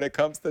 so when it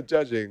comes to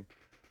judging,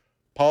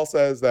 Paul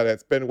says that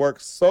it's been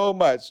worked so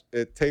much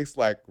it tastes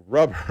like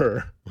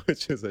rubber,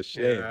 which is a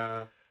shame.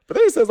 Yeah. But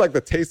then he says like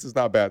the taste is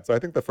not bad. So I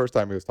think the first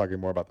time he was talking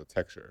more about the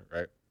texture,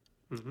 right?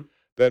 Mm-hmm.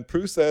 Then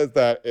Prue says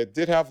that it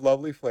did have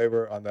lovely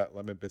flavor on that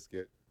lemon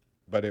biscuit,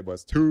 but it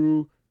was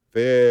too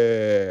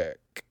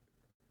thick.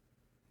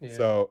 Yeah.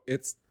 So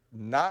it's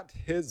not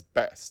his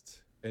best.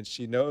 And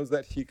she knows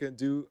that he can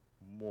do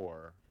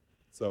more.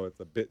 So it's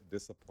a bit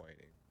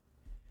disappointing.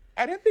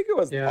 I didn't think it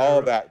was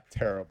all that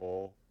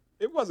terrible.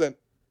 It wasn't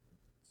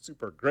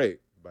super great,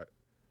 but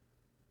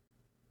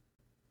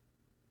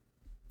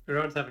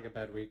Rowan's having a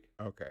bad week.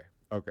 okay.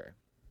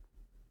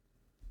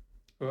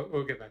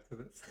 We'll get back to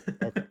this.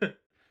 Okay.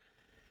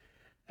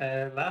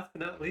 And last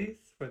but not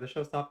least, for the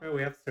showstopper,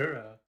 we have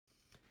Sura.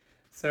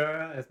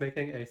 Sura is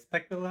making a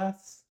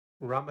speculoos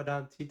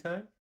Ramadan tea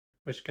time,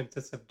 which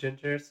consists of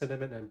ginger,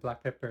 cinnamon, and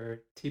black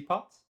pepper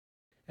teapots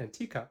and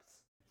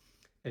teacups,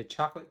 a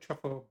chocolate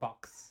truffle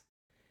box,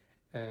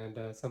 and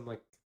some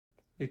like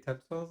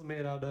utensils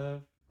made out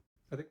of,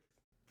 I think,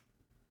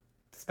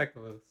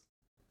 speculoos. Is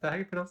that how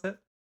you pronounce it?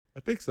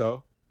 I think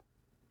so.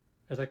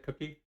 It's like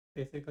cookie,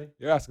 basically.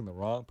 You're asking the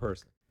wrong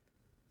person.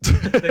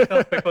 They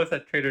sell speculoos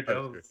at Trader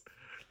Joe's.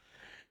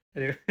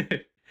 Anyway,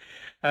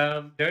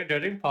 during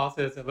judging, Paul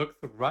says it looks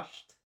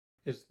rushed.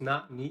 It's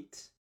not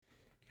neat.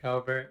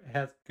 However, it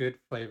has good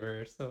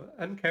flavor. So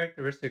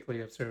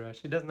uncharacteristically of Sura,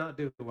 she does not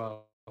do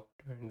well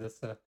during this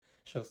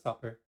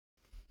showstopper.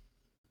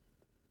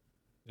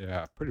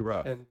 Yeah, pretty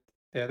rough. And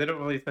yeah, they don't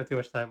really spend too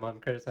much time on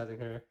criticizing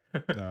her.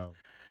 No.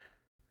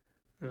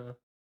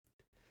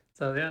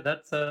 So yeah,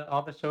 that's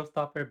all the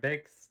showstopper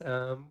bakes.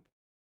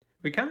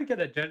 We kind of get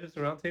a judges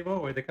roundtable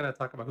where they kind of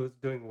talk about who's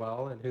doing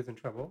well and who's in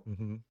trouble.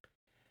 Mm-hmm.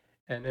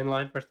 And in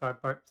line for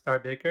Star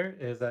Baker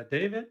is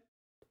David,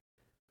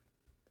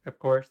 of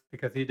course,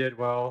 because he did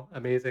well,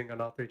 amazing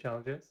on all three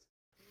challenges.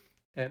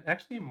 And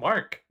actually,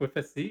 Mark with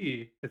a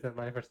C is in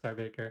line for Star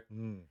Baker.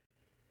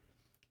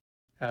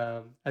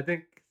 I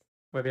think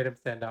what made him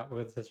stand out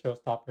was the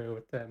showstopper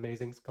with the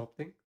amazing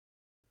sculpting.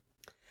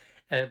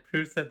 And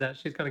Prue said that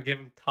she's going to give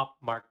him top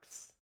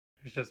marks,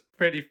 which is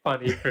pretty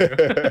funny, Prue.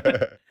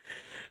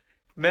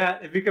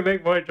 Matt, if you can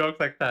make more jokes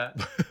like that,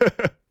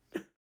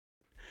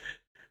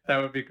 that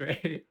would be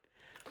great.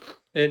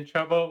 In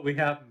trouble, we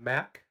have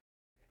Mac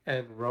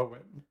and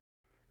Rowan.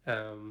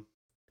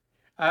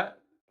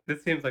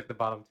 This seems like the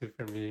bottom two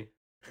for me,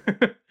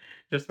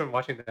 just from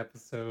watching the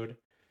episode.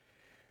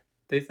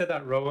 They said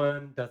that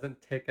Rowan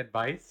doesn't take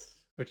advice,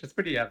 which is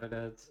pretty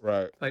evident.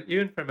 Right. Like,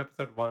 even from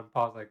episode 1,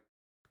 Paul's like,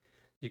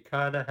 you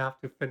kind of have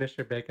to finish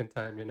your bacon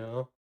time, you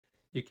know?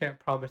 You can't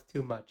promise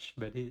too much,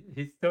 but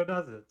he still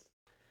does it.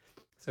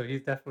 So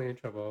he's definitely in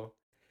trouble.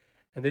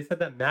 And they said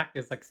that Mac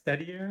is like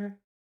steadier.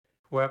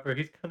 However,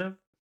 he's kind of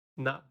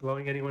not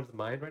blowing anyone's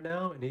mind right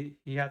now, and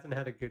he hasn't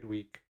had a good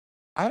week.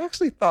 I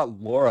actually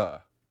thought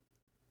Laura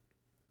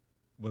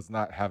was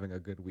not having a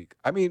good week.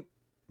 I mean,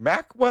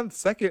 Mac won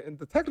second in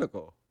the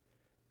technical.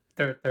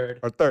 Third.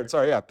 Or third,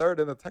 sorry, yeah, third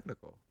in the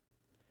technical.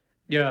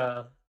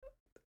 Yeah.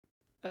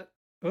 It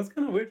was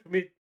kind of weird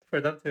for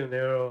them to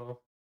narrow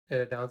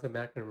it down to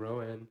Mac and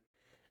Rowan.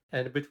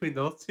 And between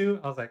those two,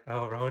 I was like,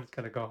 oh, Rowan's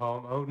going to go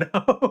home. Oh,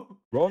 no.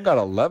 Rowan got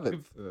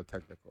 11th in the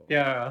technical.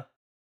 Yeah.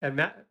 And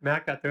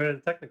Mac got third in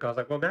the technical. I was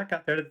like, well, Mac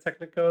got third in the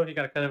technical. He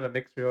got kind of a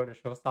mixed reel and a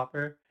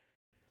showstopper.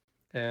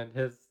 And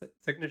his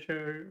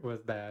signature was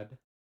bad.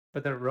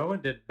 But then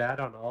Rowan did bad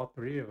on all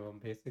three of them,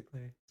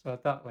 basically. So I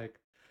thought, like,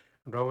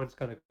 Rowan's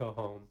going to go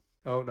home.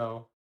 Oh,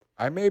 no.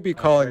 I may be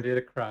I'm ready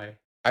to cry.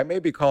 I may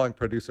be calling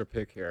producer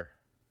pick here.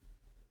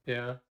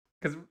 Yeah.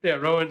 Because, yeah,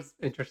 Rowan's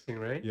interesting,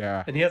 right?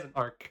 Yeah. And he has an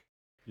arc.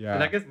 Yeah.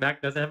 And I guess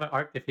Mac doesn't have an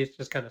arc if he's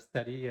just kind of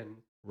steady and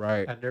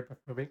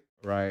underperforming.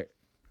 Right.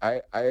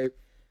 I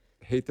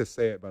hate to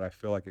say it, but I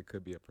feel like it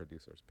could be a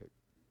producer's pick.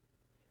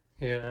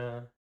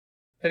 Yeah.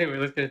 Anyway,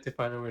 let's get into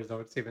final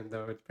results, even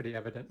though it's pretty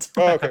evident.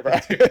 Oh, okay,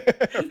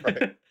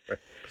 right.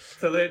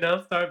 So they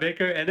announced Star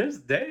Baker, and it's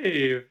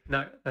Dave.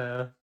 Not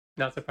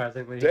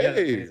surprisingly, Dave, he had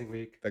an amazing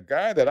week. The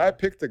guy that I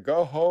picked to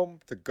go home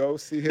to go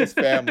see his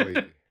family.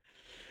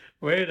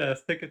 Way to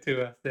stick it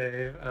to us,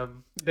 Dave.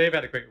 Dave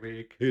had a great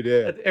week. He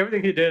did.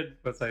 Everything he did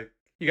was like,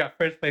 he got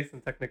first place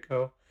in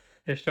Technico.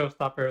 His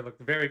showstopper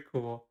looked very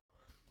cool.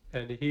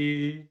 And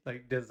he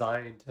like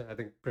designed, I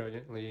think,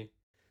 brilliantly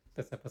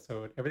this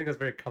episode. Everything was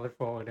very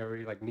colorful and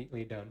very like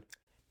neatly done.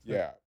 So,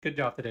 yeah. Good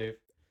job to Dave.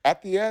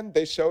 At the end,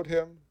 they showed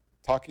him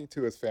talking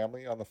to his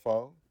family on the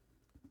phone.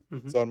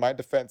 Mm-hmm. So in my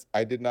defense,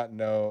 I did not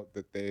know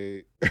that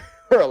they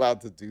were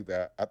allowed to do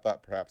that. I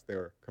thought perhaps they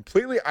were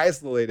completely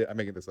isolated. I'm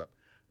making this up.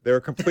 They were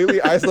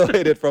completely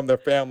isolated from their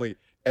family,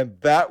 and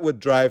that would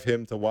drive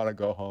him to want to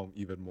go home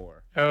even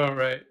more. Oh,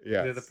 right.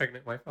 Yeah. There's a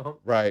pregnant wife at home.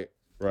 Right.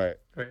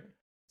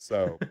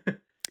 So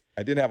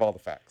I didn't have all the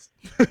facts.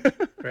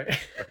 Right.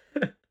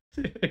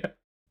 Yeah.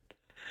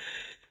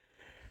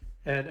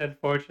 And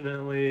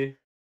unfortunately,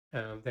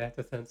 they had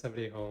to send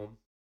somebody home.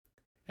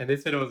 And they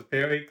said it was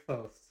very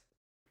close.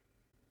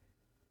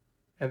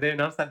 And they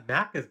announced that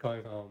Mac is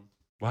going home.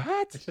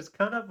 What? It's just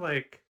kind of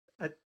like,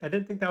 I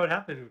didn't think that would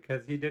happen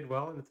because he did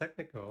well in the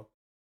technical.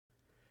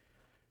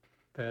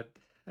 But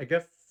I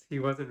guess he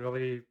wasn't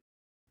really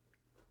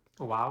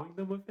wowing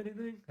them with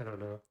anything. I don't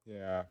know.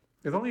 Yeah.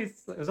 It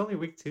was only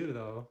week 2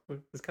 though.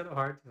 It's kind of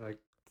hard to like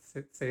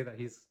say that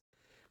he's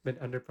been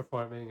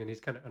underperforming and he's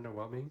kind of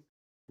underwhelming.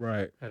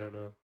 Right. I don't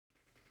know.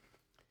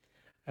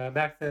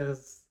 Max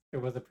says it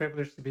was a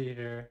privilege to be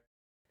here,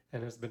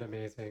 and it's been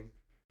amazing.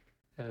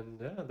 And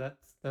yeah,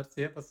 that's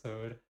the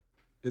episode.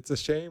 It's a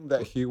shame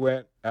that he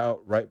went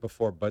out right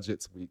before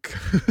budgets week.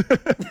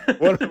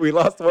 We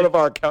lost one of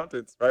our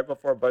accountants right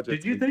before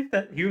budgets Did you week. think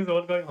that he was the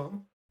one going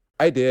home?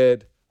 I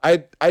did. I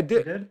You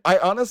did. did? I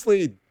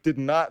honestly did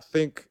not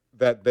think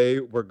that they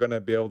were gonna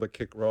be able to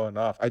kick Rowan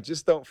off. I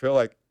just don't feel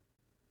like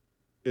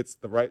it's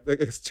the right. Like,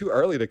 it's too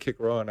early to kick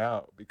Rowan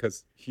out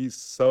because he's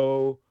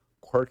so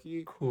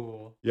quirky.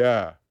 Cool.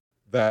 Yeah,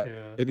 that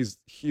Yeah. and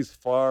he's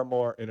far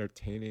more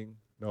entertaining.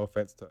 No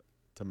offense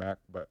to Mac,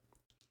 but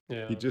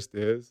Yeah. he just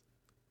is.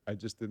 I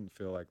just didn't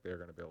feel like they were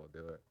gonna be able to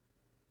do it.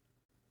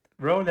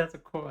 Rowan has a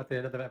quote at the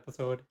end of the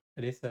episode,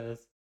 and he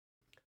says,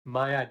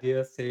 "My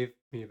idea saved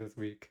me this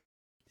week."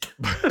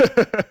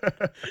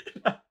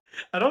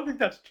 I don't think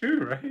that's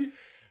true, right?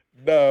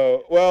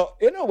 No, well,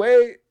 in a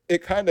way,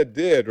 it kind of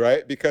did,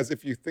 right? Because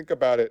if you think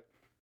about it,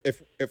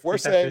 if we're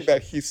He's saying that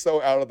ambitious. he's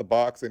so out of the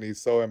box and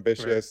he's so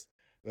ambitious,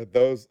 that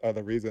those are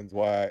the reasons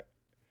why.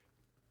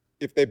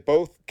 If they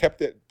both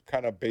kept it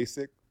kind of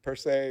basic per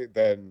se,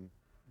 then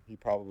he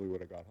probably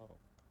would have gone home.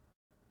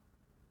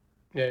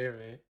 Yeah, you're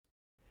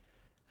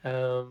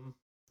right.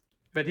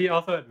 But he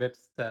also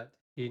admits that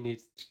he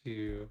needs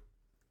to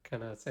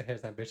kind of set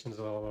his ambitions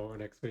a little lower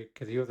next week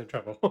because he was in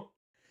trouble.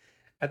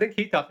 I think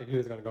he thought that he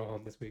was going to go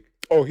home this week.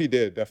 Oh, he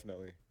did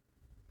definitely.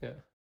 Yeah.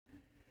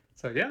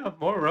 So yeah,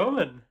 more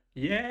Rowan.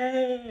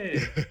 Yay!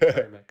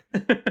 Sorry, Mac.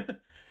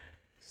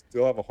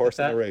 Still have a horse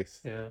in the that-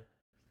 race. Yeah.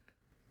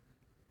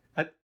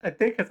 I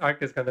think his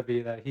arc is gonna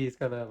be that he's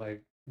gonna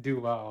like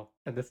do well,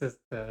 and this is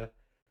the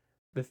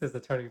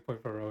turning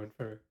point for Rowan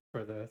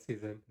for the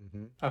season.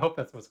 Hmm. I hope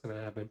that's what's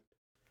gonna happen.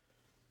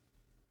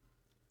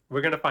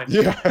 We're gonna find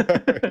Yeah.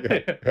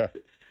 out. Yeah.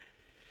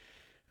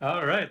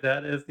 All right,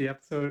 that is the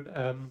episode.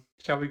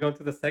 Shall we go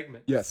into the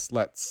segment? Yes,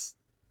 let's.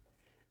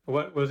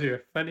 What was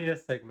your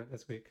funniest segment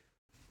this week?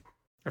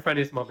 Or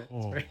funniest moment?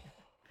 Sorry.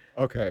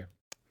 Okay.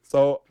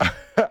 So I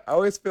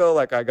always feel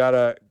like I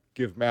gotta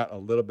give Matt a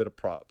little bit of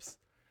props.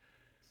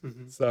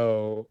 Mm-hmm.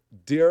 So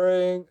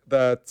during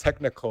the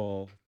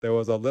technical, there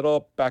was a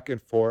little back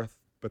and forth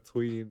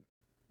between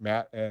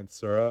Matt and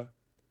Sura,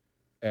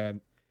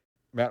 and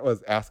Matt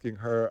was asking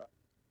her,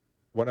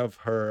 one of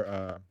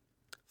her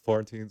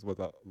Florentines was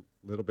a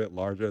little bit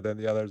larger than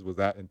the others. Was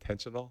that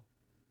intentional?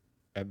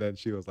 And then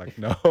she was like,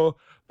 no.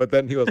 But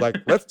then he was like,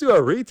 let's do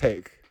a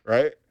retake,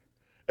 right?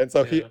 And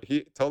so Yeah.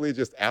 he totally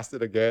just asked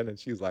it again, and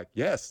she's like,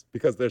 yes,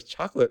 because there's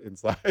chocolate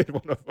inside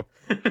one of them.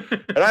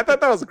 And I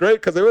thought that was great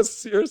because it was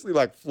seriously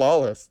like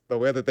flawless the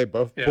way that they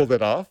both Yeah. pulled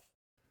it off.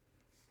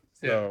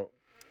 So Yeah.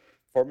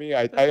 for me,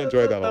 I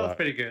enjoyed that a That was lot.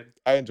 pretty good.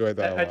 I enjoyed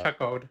that I a lot.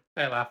 chuckled.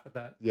 I laughed at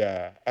that.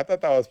 Yeah, I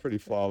thought that was pretty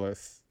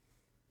flawless.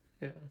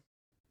 Yeah.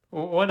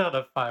 1 out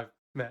of 5,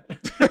 Matt.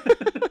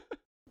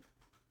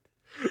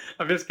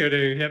 I'm just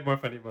kidding. He had more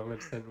funny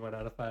moments than 1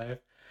 out of 5.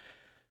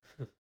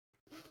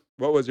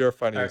 What was your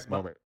funniest well-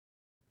 moment?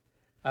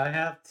 I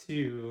have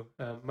 2.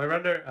 My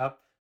runner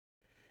up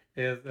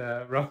is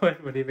Rowan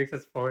when he makes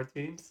his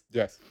Florentines.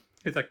 Yes.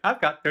 He's like,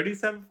 I've got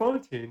 37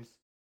 Florentines.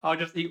 I'll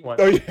just eat one.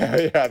 Oh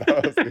yeah,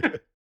 that was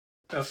good.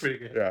 That was pretty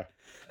good. Yeah,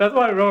 That's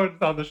why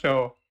Rowan's on the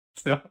show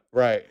still,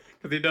 right.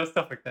 because he does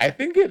stuff like that. I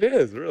think it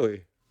is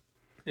really.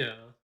 Yeah.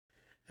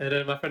 And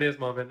then my funniest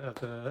moment of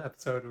the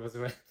episode was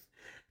when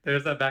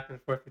there's a back and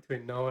forth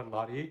between Noah and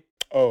Lottie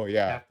Oh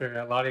yeah,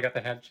 after Lottie got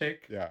the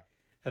handshake. yeah.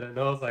 And then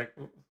Noah's like,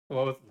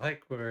 what was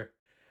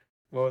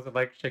it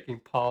like shaking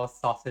Paul's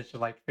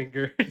sausage-like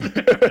fingers?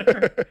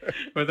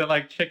 Was it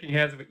like shaking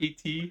hands with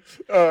E.T.?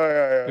 Oh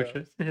yeah, Which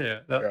is,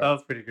 that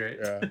was pretty great.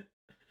 yeah.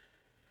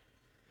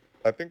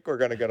 I think we're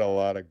gonna get a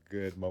lot of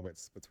good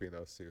moments between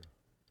those two.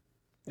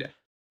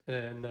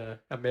 And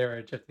a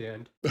marriage at the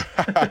end.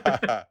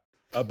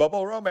 A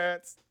bubble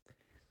romance.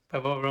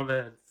 Bubble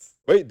romance.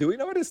 Wait, do we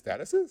know what his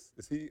status is?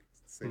 Is he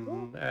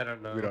single? I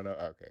don't know. We don't know.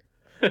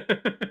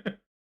 Okay.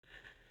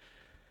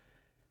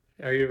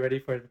 Are you ready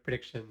for the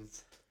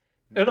predictions?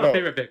 No,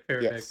 favorite pick.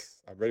 Yes,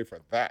 I'm ready for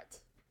that.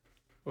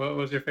 What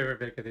was your favorite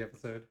pick of the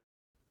episode?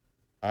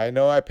 I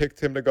know I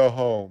picked him to go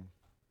home,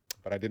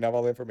 but I didn't have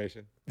all the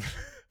information.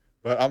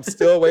 But I'm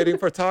still waiting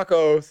for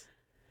tacos.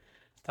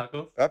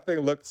 Tacos? That thing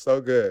looked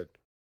so good.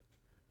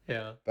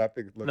 Yeah. That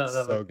thing looked that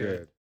so looked good.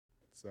 good.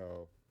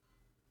 So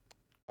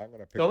I'm gonna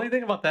pick. The only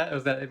thing about that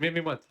is that it made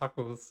me want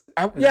tacos.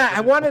 I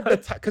didn't wanted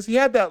want- because he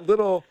had that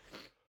little,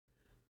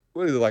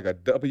 what is it, like a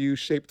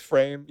W-shaped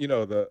frame? You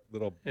know, the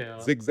little Yeah.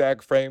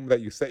 zigzag frame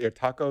that you set your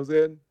tacos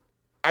in.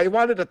 I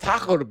wanted a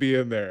taco to be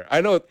in there. I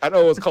know it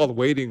was called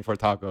waiting for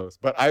tacos,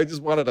 but I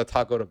just wanted a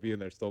taco to be in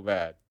there so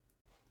bad.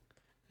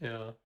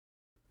 Yeah.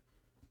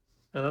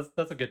 No,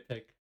 that's a good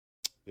pick.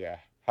 Yeah.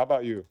 How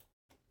about you?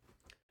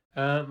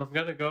 I'm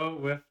gonna go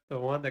with the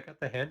one that got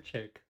the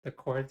handshake, the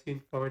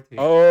quarantine Florentine.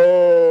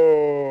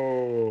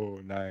 Oh,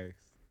 nice.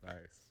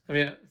 I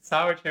mean,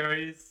 sour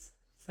cherries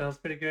sounds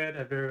pretty good.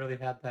 I've never really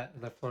had that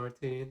in the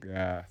Florentine.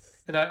 Yes.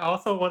 And I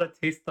also want to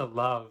taste the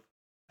love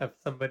of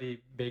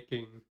somebody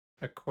baking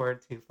a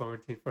quarantine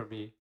Florentine for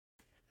me.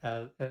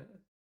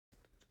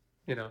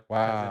 You know,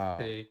 Wow.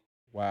 as if they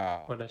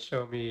Wow. want to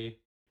show me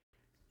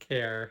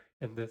care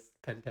in this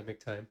pandemic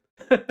time.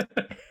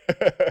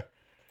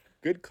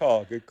 Good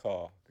call.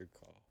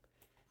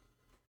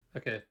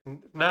 Okay,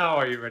 now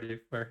are you ready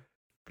for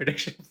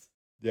predictions?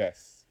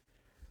 Yes.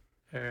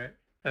 All right.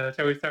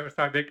 Shall we start with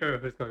Star Baker or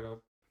who's going on?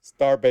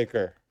 Star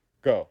Baker,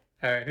 go.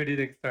 All right, who do you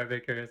think Star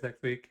Baker is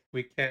next week?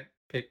 We can't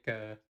pick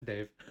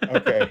Dave.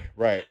 Okay,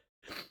 right.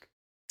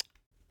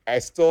 I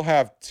still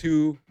have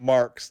 2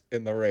 marks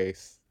in the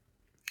race.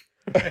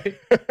 Right.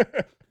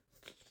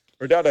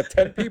 We're down to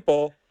 10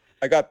 people.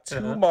 I got 2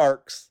 Uh-huh.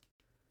 marks.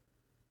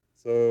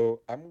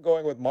 So I'm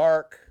going with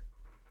Mark.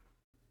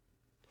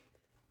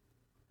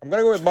 I'm going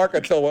to go with Mark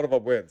until one of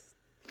them wins.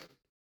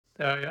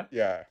 Oh, yeah?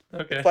 Yeah.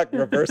 Okay. It's like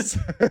reverse.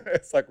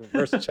 It's like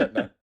reverse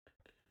Chetna.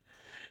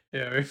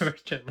 Yeah,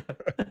 reverse Chetna.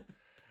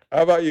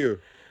 How about you?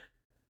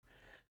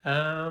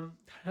 I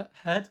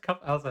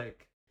was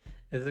like,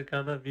 is it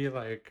gonna be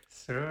like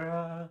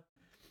Sura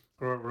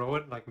or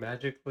Rowan like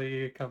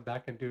magically come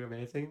back and do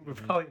amazing?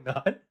 Probably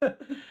not.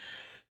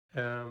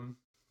 I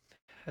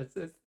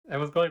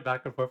was going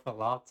back and forth a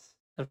lot.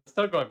 I'm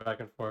still going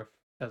back and forth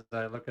as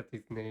I look at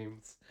these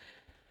names.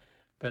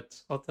 But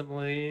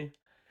ultimately,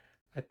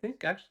 I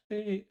think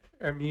actually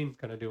Ermine's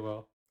gonna do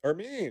well.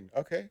 Ermine.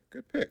 Okay,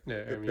 good pick.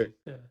 Yeah, Good Ermine. pick.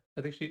 Yeah,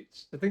 I think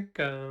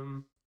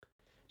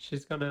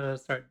she's gonna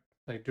start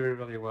like doing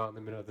really well in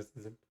the middle of the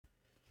season.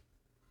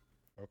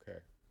 Okay.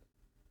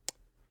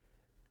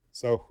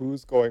 So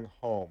who's going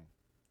home?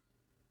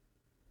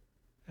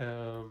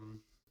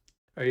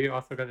 Are you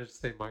also gonna just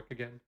say Mark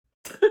again?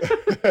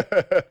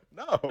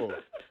 No.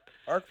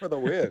 Mark for the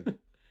win.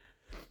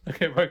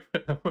 Okay, Mark for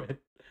the win.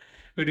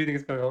 Who do you think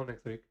is going home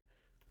next week?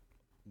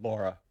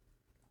 Laura.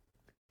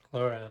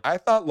 Laura. I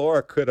thought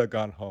Laura could have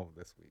gone home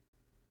this week.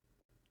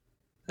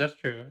 That's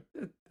true.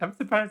 I'm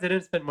surprised they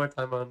didn't spend more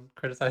time on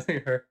criticizing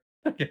her,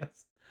 I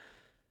guess.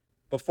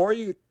 Before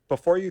you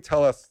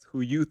tell us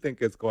who you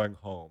think is going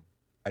home,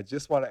 I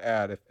just want to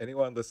add, if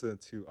anyone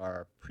listened to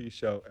our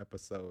pre-show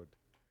episode,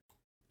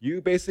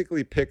 you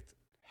basically picked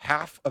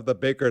half of the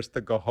Bakers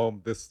to go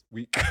home this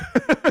week.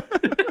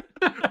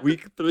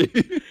 Week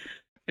 3.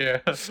 Yeah,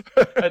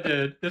 I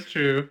did. It's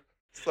true.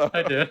 So,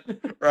 I did.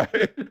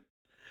 right?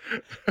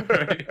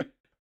 Right.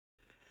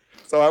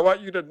 So I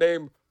want you to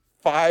name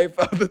 5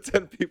 of the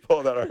 10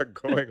 people that are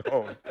going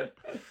home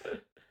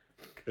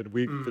in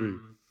week 3.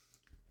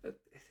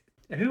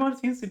 Everyone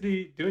seems to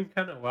be doing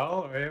kind of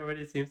well, or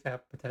everybody seems to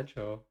have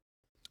potential.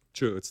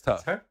 True, it's It's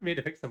tough. hard for me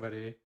to pick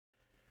somebody.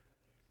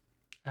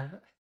 I'm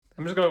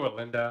just going with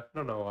Linda. I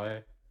don't know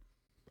why.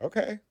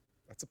 Okay,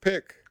 that's a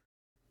pick.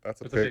 That's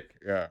a pick.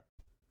 Yeah.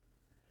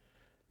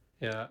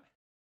 Yeah.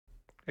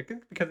 I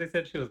think because they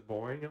said she was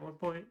boring at one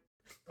point.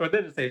 Or they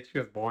didn't say she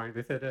was boring.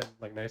 They said it in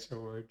like nicer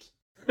words.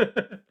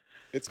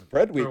 It's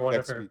bread week one of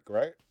next her. week,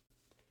 right?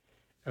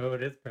 Oh,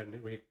 it is bread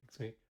week next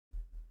week.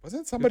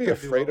 Wasn't somebody gonna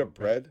do afraid well of with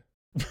bread?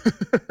 bread?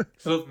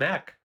 It was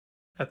Mac,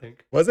 I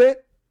think. Was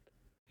it?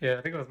 Yeah,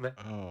 I think it was Mac.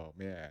 Oh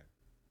man.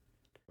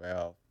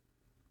 Well,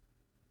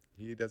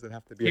 he doesn't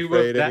have to be He was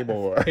afraid that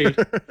anymore. afraid.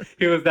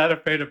 He was that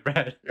afraid of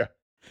bread. Yeah.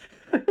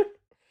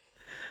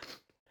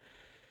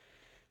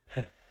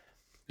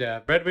 Yeah,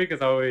 bread week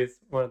is always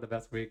one of the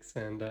best weeks,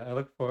 and I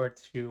look forward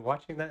to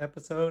watching that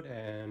episode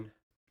and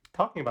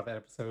talking about that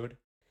episode.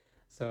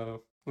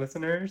 So,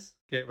 listeners,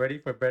 get ready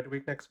for bread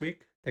week next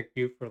week. Thank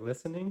you for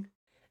listening,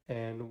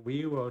 and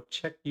we will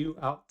check you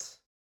out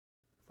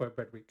for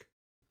bread week.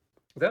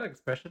 Is that an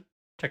expression?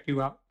 Check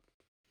you out?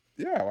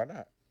 Yeah, why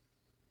not?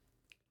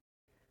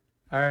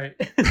 All right.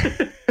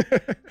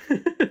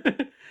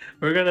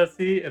 We're going to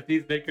see if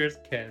these bakers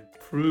can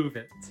prove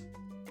it.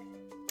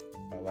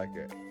 I like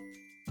it.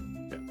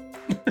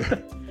 All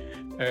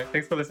right.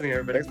 Thanks for listening,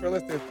 everybody. Thanks for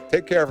listening.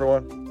 Take care,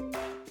 everyone.